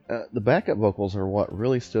 The backup vocals are what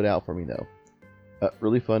really stood out for me, though.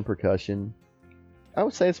 Really fun percussion. I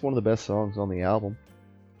would say it's one of the best songs on the album.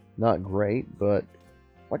 Not great, but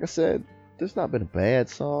like I said, there's not been a bad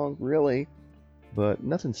song, really. But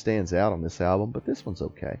nothing stands out on this album, but this one's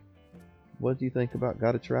okay. What do you think about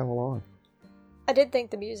 "Gotta Travel On"? I did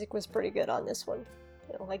think the music was pretty good on this one.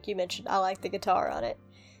 Like you mentioned, I like the guitar on it.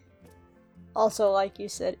 Also, like you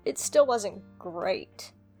said, it still wasn't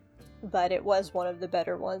great, but it was one of the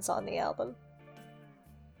better ones on the album.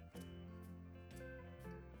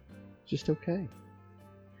 Just okay.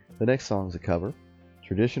 The next song's a cover.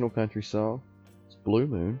 Traditional country song. It's "Blue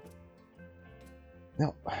Moon."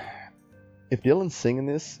 Now, if Dylan's singing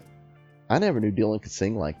this, I never knew Dylan could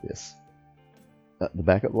sing like this. The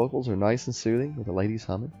backup vocals are nice and soothing with the ladies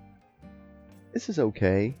humming. This is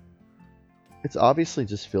okay. It's obviously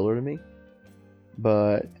just filler to me,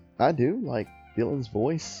 but I do like Dylan's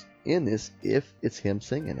voice in this if it's him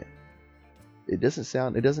singing it. It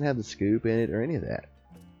doesn't have the scoop in it or any of that,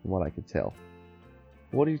 from what I can tell.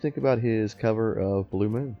 What do you think about his cover of "Blue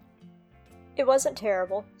Moon"? It wasn't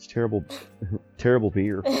terrible. It's terrible, terrible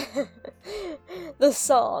beer. The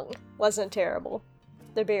song wasn't terrible.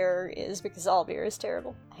 The beer is, because all beer is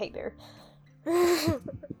terrible. I hate beer.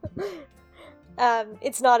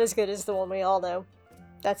 It's not as good as the one we all know.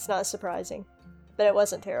 That's not surprising. But it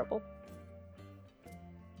wasn't terrible.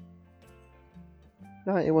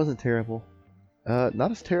 No, it wasn't terrible.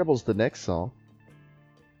 Not as terrible as the next song.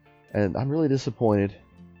 And I'm really disappointed.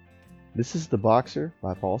 This is "The Boxer"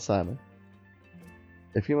 by Paul Simon.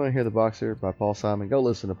 If you want to hear "The Boxer" by Paul Simon, go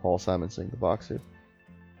listen to Paul Simon sing "The Boxer."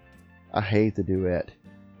 I hate the duet.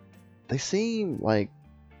 They seem like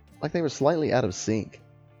like they were slightly out of sync.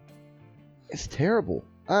 It's terrible.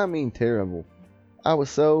 I mean terrible. I was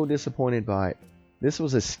so disappointed by it. This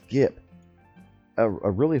was a skip. A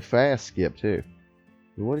really fast skip, too.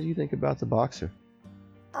 What did you think about the boxer?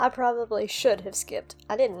 I probably should have skipped.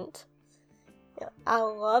 I didn't. I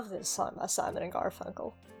love this song by Simon and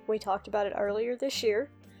Garfunkel. We talked about it earlier this year.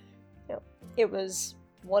 It was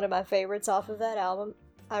one of my favorites off of that album.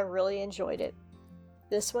 I really enjoyed it.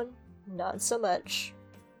 This one, not so much.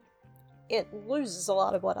 It loses a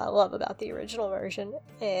lot of what I love about the original version,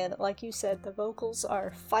 and like you said, the vocals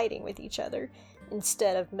are fighting with each other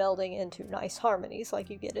instead of melding into nice harmonies like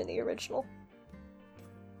you get in the original.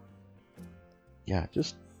 Yeah,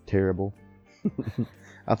 just terrible.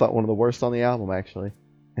 I thought one of the worst on the album, actually,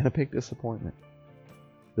 and a big disappointment.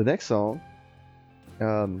 The next song,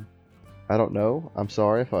 I don't know. I'm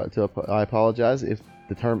sorry I apologize if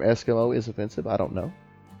the term Eskimo is offensive. I don't know.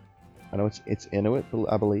 I know it's Inuit,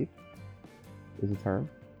 I believe, is a term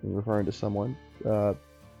referring to someone that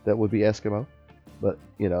would be Eskimo. But,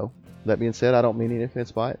 that being said, I don't mean any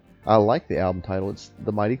offense by it. I like the album title. It's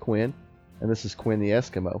The Mighty Quinn, and this is Quinn the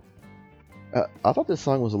Eskimo. I thought this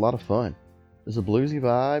song was a lot of fun. There's a bluesy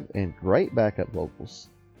vibe and great backup vocals.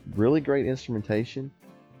 Really great instrumentation.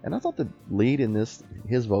 And I thought the lead in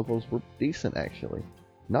his vocals were decent, actually.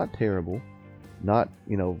 Not terrible. Not,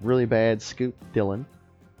 really bad Scoop Dylan.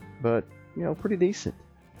 But, pretty decent.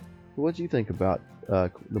 What did you think about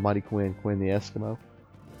The Mighty Quinn, Quinn the Eskimo?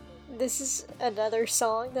 This is another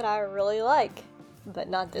song that I really like, but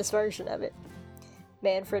not this version of it.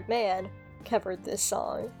 Manfred Mann covered this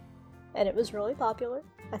song, and it was really popular,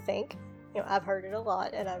 I think. I've heard it a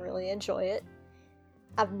lot, and I really enjoy it.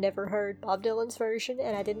 I've never heard Bob Dylan's version,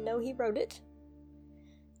 and I didn't know he wrote it.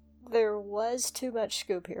 There was too much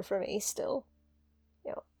Scoop here for me, still.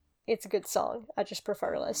 It's a good song, I just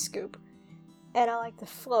prefer less Scoop. And I like the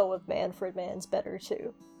flow of Manfred Mann's better,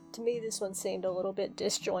 too. To me, this one seemed a little bit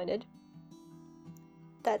disjointed.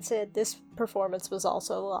 That said, this performance was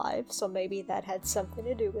also live, so maybe that had something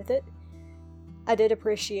to do with it. I did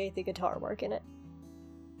appreciate the guitar work in it.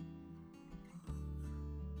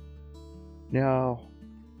 Now,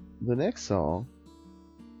 the next song,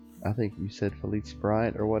 I think you said Felice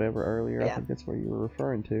Bryant or whatever earlier. Yeah. I think that's what you were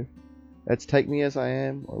referring to. That's Take Me As I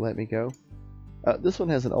Am or Let Me Go. This one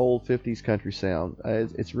has an old 50s country sound.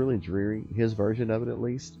 It's really dreary, his version of it at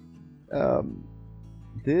least.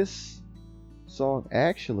 This song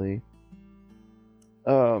actually,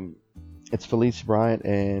 it's Felice Bryant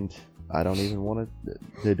and I don't even want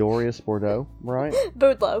to, Dorius Bordeaux, right?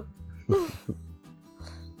 Boudleaux.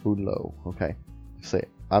 Boudleaux, okay. Say it.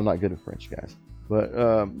 I'm not good at French, guys. But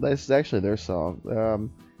this is actually their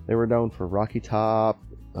song. They were known for Rocky Top,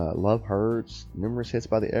 Love Hurts, numerous hits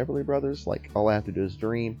by the Everly Brothers, like All I Have to Do Is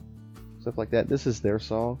Dream, stuff like that. This is their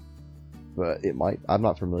song, but I'm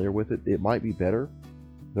not familiar with it. It might be better,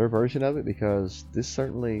 their version of it, because this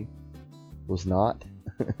certainly was not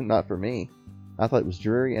for me. I thought it was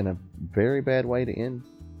dreary and a very bad way to end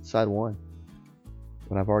side one,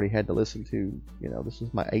 when I've already had to listen to, this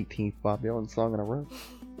was my 18th Bob Dylan song in a row.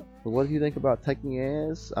 But what do you think about Take Me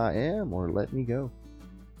As I Am or Let Me Go?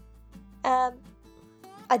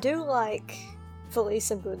 I do like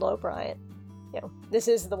Felice and Boudleaux Bryant. This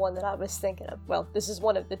is the one that I was thinking of. Well, this is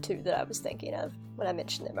one of the two that I was thinking of when I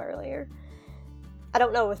mentioned them earlier. I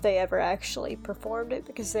don't know if they ever actually performed it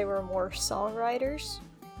because they were more songwriters.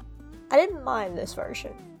 I didn't mind this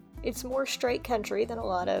version. It's more straight country than a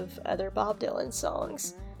lot of other Bob Dylan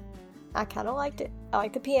songs. I kind of liked it. I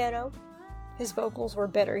liked the piano. His vocals were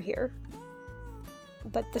better here.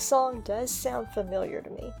 But the song does sound familiar to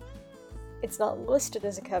me. It's not listed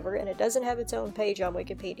as a cover, and it doesn't have its own page on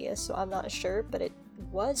Wikipedia, so I'm not sure, but it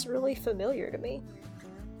was really familiar to me.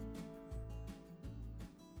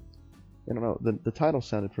 I don't know, the title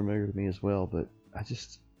sounded familiar to me as well, but I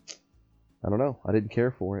don't know, I didn't care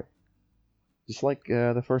for it. Just like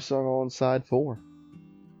the first song on side 4,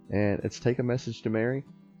 and it's Take a Message to Mary.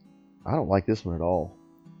 I don't like this one at all.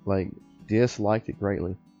 Disliked it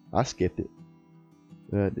greatly. I skipped it.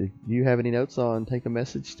 Do you have any notes on Take a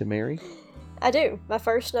Message to Mary? I do. My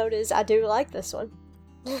first note is I do like this one.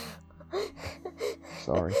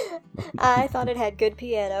 Sorry. I thought it had good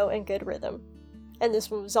piano and good rhythm. And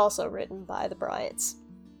this one was also written by the Bryants.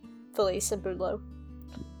 Felice and Boudleaux.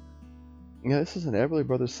 Yeah, this is an Everly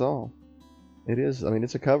Brothers song. It is.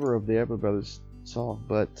 It's a cover of the Everly Brothers song,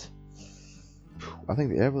 but I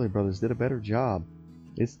think the Everly Brothers did a better job.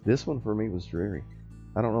 This one for me was dreary.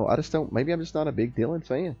 I don't know. Maybe I'm just not a big Dylan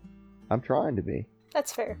fan. I'm trying to be.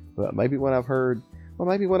 That's fair. But maybe when I've heard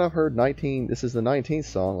 19, this is the 19th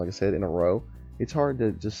song, like I said, in a row. it's hard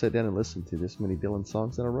to just sit down and listen to this many Dylan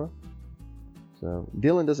songs in a row. So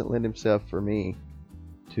Dylan doesn't lend himself for me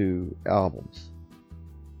to albums.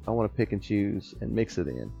 I want to pick and choose and mix it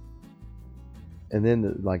in. And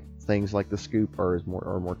then like things like the scoop are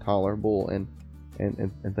more tolerable and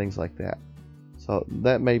things like that. So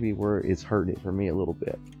that may be where it's hurting it for me a little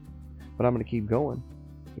bit. But I'm going to keep going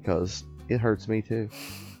because it hurts me too.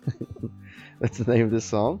 That's the name of this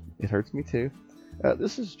song. It hurts me too.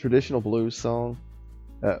 This is a traditional blues song.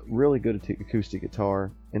 Really good acoustic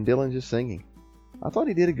guitar. And Dylan just singing. I thought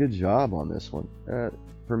he did a good job on this one.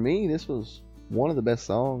 For me, this was one of the best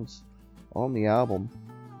songs on the album.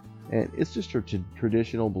 And it's just a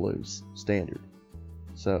traditional blues standard.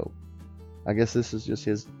 So I guess this is just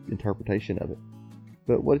his interpretation of it.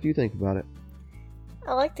 But what did you think about it?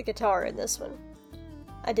 I like the guitar in this one.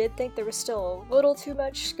 I did think there was still a little too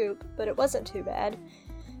much scoop, but it wasn't too bad.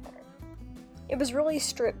 It was really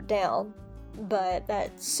stripped down, but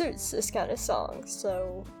that suits this kind of song,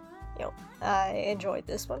 so, I enjoyed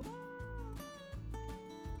this one.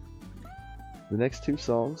 The next two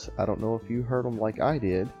songs, I don't know if you heard them like I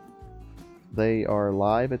did. They are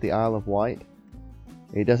live at the Isle of Wight.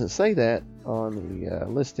 It doesn't say that on the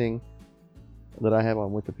listing that I have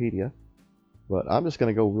on Wikipedia, but I'm just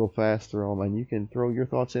going to go real fast through them, and you can throw your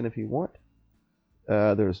thoughts in if you want.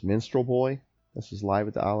 There's Minstrel Boy. This is live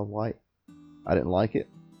at the Isle of Wight. I didn't like it.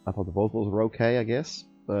 I thought the vocals were okay, I guess,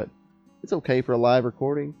 but it's okay for a live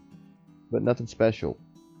recording, but nothing special.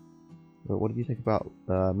 But what did you think about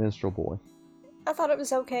Minstrel Boy? I thought it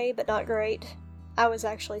was okay, but not great. I was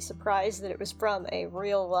actually surprised that it was from a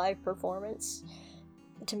real live performance.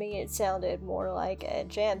 To me, it sounded more like a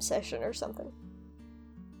jam session or something.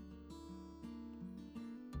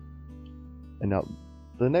 And now,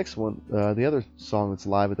 the next one, the other song that's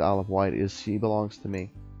live at the Isle of Wight is She Belongs to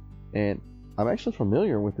Me. And I'm actually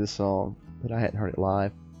familiar with this song, but I hadn't heard it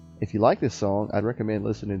live. If you like this song, I'd recommend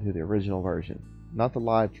listening to the original version, not the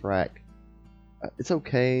live track. It's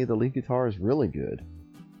okay, the lead guitar is really good,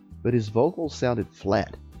 but his vocals sounded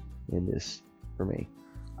flat in this for me.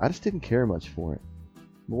 I just didn't care much for it.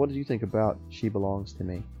 But what did you think about She Belongs to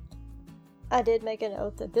Me? I did make a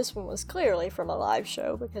note that this one was clearly from a live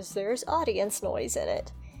show because there's audience noise in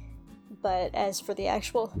it. But as for the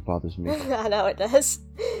actual... It bothers me. I know it does.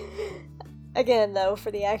 Again, though,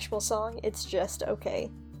 for the actual song, it's just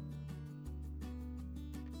okay.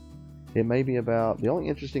 It may be about... The only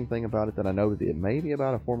interesting thing about it that I noted, it may be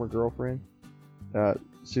about a former girlfriend.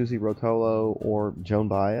 Susie Rotolo or Joan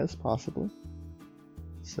Baez, possibly.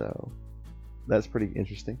 So, that's pretty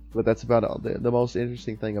interesting. But that's about the most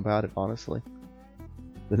interesting thing about it, honestly.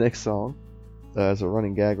 The next song, is a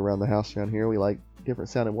running gag around the house around here. We like different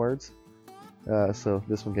sounding words. So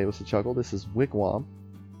this one gave us a chuckle. This is Wigwam.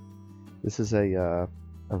 This is a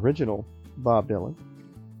original Bob Dylan.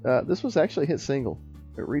 This was actually a hit single.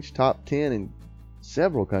 It reached top 10 in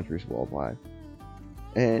several countries worldwide.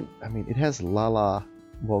 And, I mean, it has la-la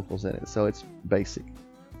vocals in it, so it's basic.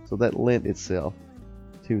 So that lent itself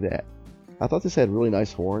to that. I thought this had really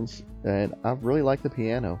nice horns, and I really like the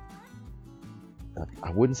piano.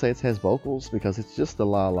 I wouldn't say it has vocals, because it's just the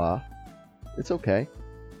la-la. It's okay.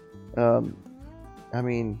 I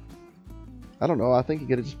mean, I don't know, I think you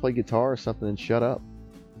could have just played guitar or something and shut up.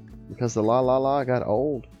 Because the la-la-la got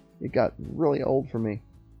old. It got really old for me.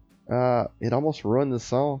 It almost ruined the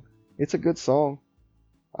song. It's a good song.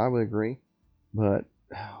 I would agree. But,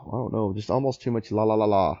 I don't know, just almost too much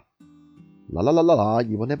la-la-la-la. La-la-la-la-la,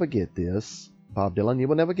 you will never get this. Bob Dylan, you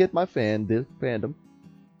will never get my fandom.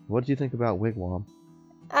 What did you think about Wigwam?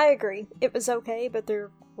 I agree. It was okay, but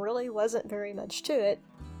there really wasn't very much to it.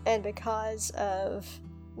 And because of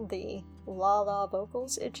the la-la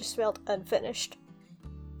vocals, it just felt unfinished.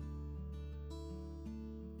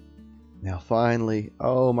 Now finally,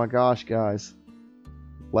 oh my gosh, guys.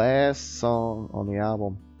 Last song on the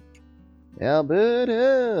album.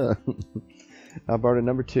 Alberta! Alberta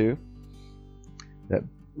number 2. That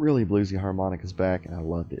really bluesy harmonica's back, and I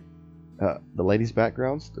loved it. The ladies'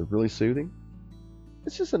 backgrounds, they're really soothing.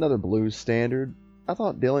 It's just another blues standard. I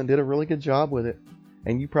thought Dylan did a really good job with it.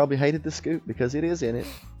 And you probably hated the scoop because it is in it.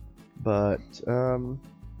 But,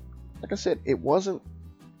 like I said, it wasn't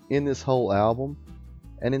in this whole album.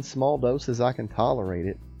 And in small doses, I can tolerate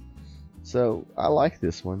it. So, I like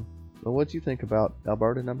this one. But what do you think about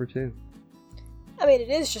Alberta number 2? I mean, it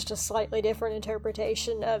is just a slightly different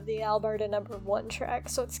interpretation of the Alberta number 1 track,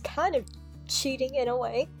 so it's kind of cheating in a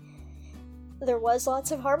way. There was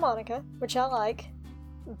lots of harmonica, which I like,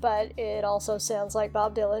 but it also sounds like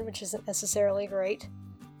Bob Dylan, which isn't necessarily great.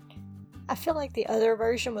 I feel like the other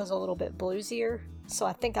version was a little bit bluesier, so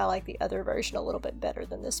I think I like the other version a little bit better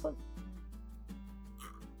than this one.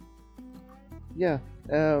 Yeah,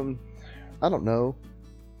 um, I don't know.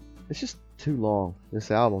 It's just too long.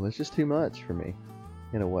 This album, it's just too much for me,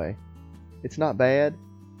 in a way. It's not bad,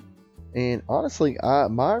 and honestly,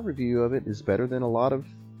 my review of it is better than a lot of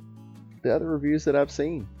the other reviews that I've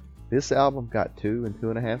seen. This album got 2 and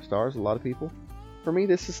 2.5 stars. A lot of people. For me,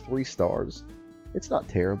 this is 3 stars. It's not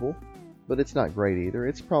terrible, but it's not great either.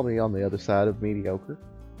 It's probably on the other side of mediocre.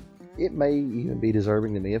 It may even be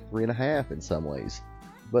deserving to me of 3.5 in some ways,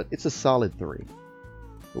 but it's a solid 3.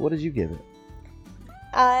 But what did you give it?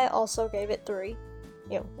 I also gave it 3.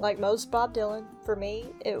 Like most Bob Dylan, for me,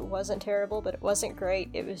 it wasn't terrible, but it wasn't great.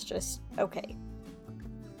 It was just okay.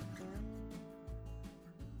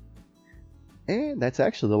 And that's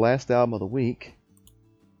actually the last album of the week.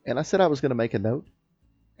 And I said I was going to make a note.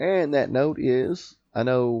 And that note is, I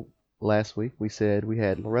know last week we said we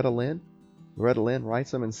had Loretta Lynn. Loretta Lynn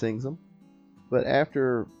writes them and sings them. But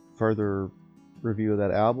after further review of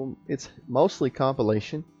that album, it's mostly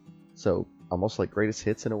compilation. So almost like greatest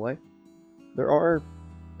hits in a way. There are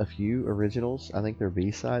a few originals. I think they're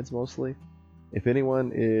B-sides mostly. If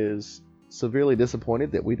anyone is severely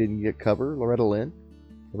disappointed that we didn't get cover Loretta Lynn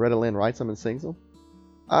writes them and sings them,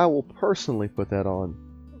 I will personally put that on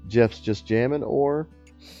Jeff's Just Jammin' or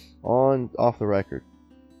on Off the Record.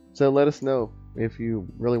 So let us know if you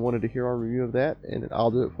really wanted to hear our review of that, and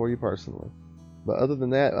I'll do it for you personally. But other than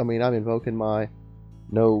that, I mean, I'm invoking my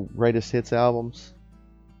no greatest hits albums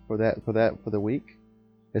for the week,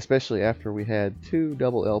 especially after we had 2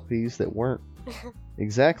 double LPs that weren't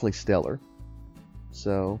exactly stellar.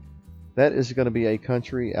 So that is going to be a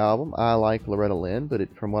country album. I like Loretta Lynn,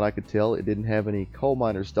 but from what I could tell, it didn't have any Coal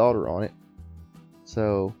Miner's Daughter on it.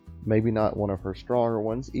 So maybe not one of her stronger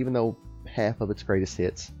ones, even though half of its greatest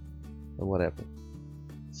hits or whatever.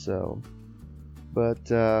 So, but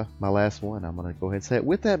my last one, I'm going to go ahead and say it.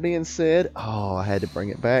 With that being said, I had to bring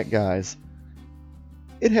it back, guys.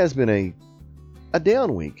 It has been a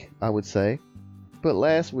down week, I would say. But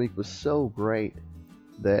last week was so great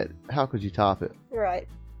that how could you top it? Right.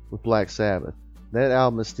 With Black Sabbath. That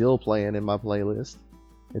album is still playing in my playlist.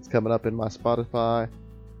 It's coming up in my Spotify,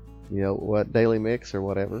 daily mix or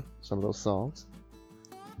whatever. Some of those songs,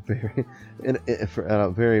 in a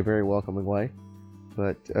very, very welcoming way.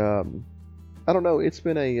 But I don't know. It's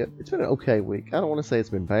been an okay week. I don't want to say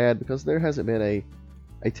it's been bad because there hasn't been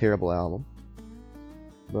a terrible album.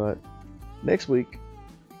 But next week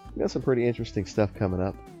we got some pretty interesting stuff coming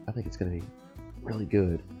up. I think it's going to be really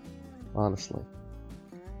good, honestly.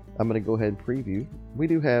 I'm going to go ahead and preview. We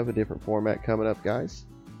do have a different format coming up, guys.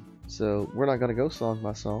 So we're not going to go song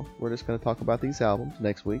by song. We're just going to talk about these albums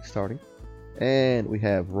next week starting. And we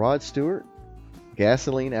have Rod Stewart,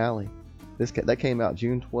 Gasoline Alley. That came out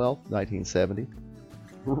June 12th, 1970.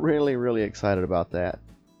 Really, really excited about that.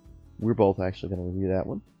 We're both actually going to review that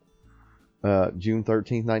one. June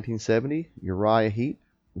 13th, 1970, Uriah Heep,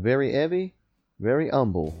 Very Heavy, Very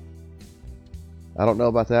Humble. I don't know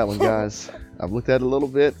about that one, guys. I've looked at it a little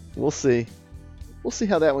bit. We'll see. We'll see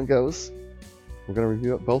how that one goes. We're going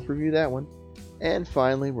to both review that one. And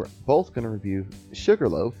finally, we're both going to review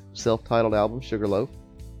Sugarloaf, self-titled album Sugarloaf.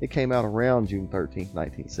 It came out around June 13th,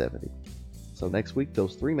 1970. So next week,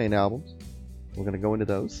 those 3 main albums, we're going to go into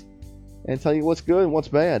those and tell you what's good and what's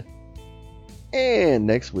bad. And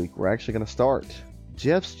next week, we're actually going to start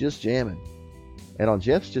Jeff's Just Jammin'. And on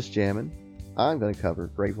Jeff's Just Jammin', I'm going to cover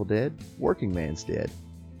Grateful Dead, Working Man's Dead,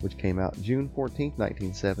 which came out June 14th,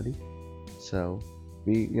 1970. So,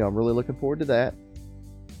 I'm really looking forward to that.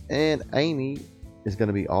 And Amy is going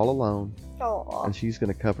to be all alone. Aww. And she's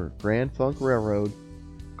going to cover Grand Funk Railroad,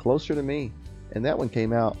 Closer to Me. And that one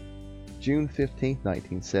came out June 15th,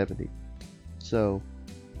 1970. So,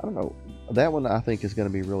 I don't know. That one I think is going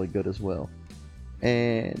to be really good as well.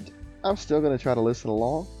 And I'm still going to try to listen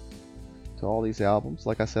along to all these albums,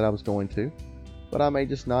 like I said I was going to. But I may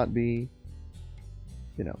just not be,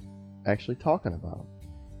 actually talking about them.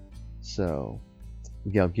 So,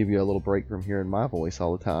 I'll give you a little break from hearing my voice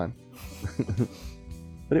all the time.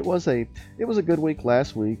 But it was a good week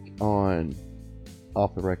last week on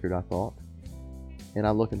Off the Record, I thought. And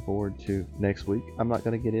I'm looking forward to next week. I'm not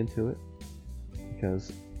going to get into it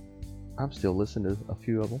because I'm still listening to a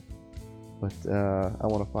few of them. But I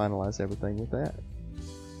want to finalize everything with that.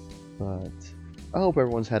 But I hope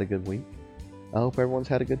everyone's had a good week. I hope everyone's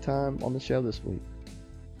had a good time on the show this week.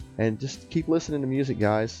 And just keep listening to music,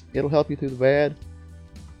 guys. It'll help you through the bad,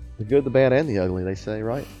 the good, the bad, and the ugly, they say,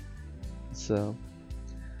 right? So,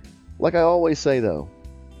 like I always say, though,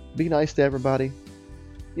 be nice to everybody.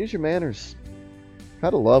 Use your manners. Try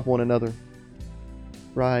to love one another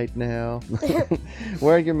right now.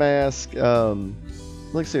 Wear your mask.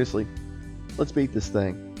 Seriously, let's beat this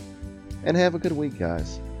thing. And have a good week,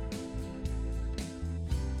 guys.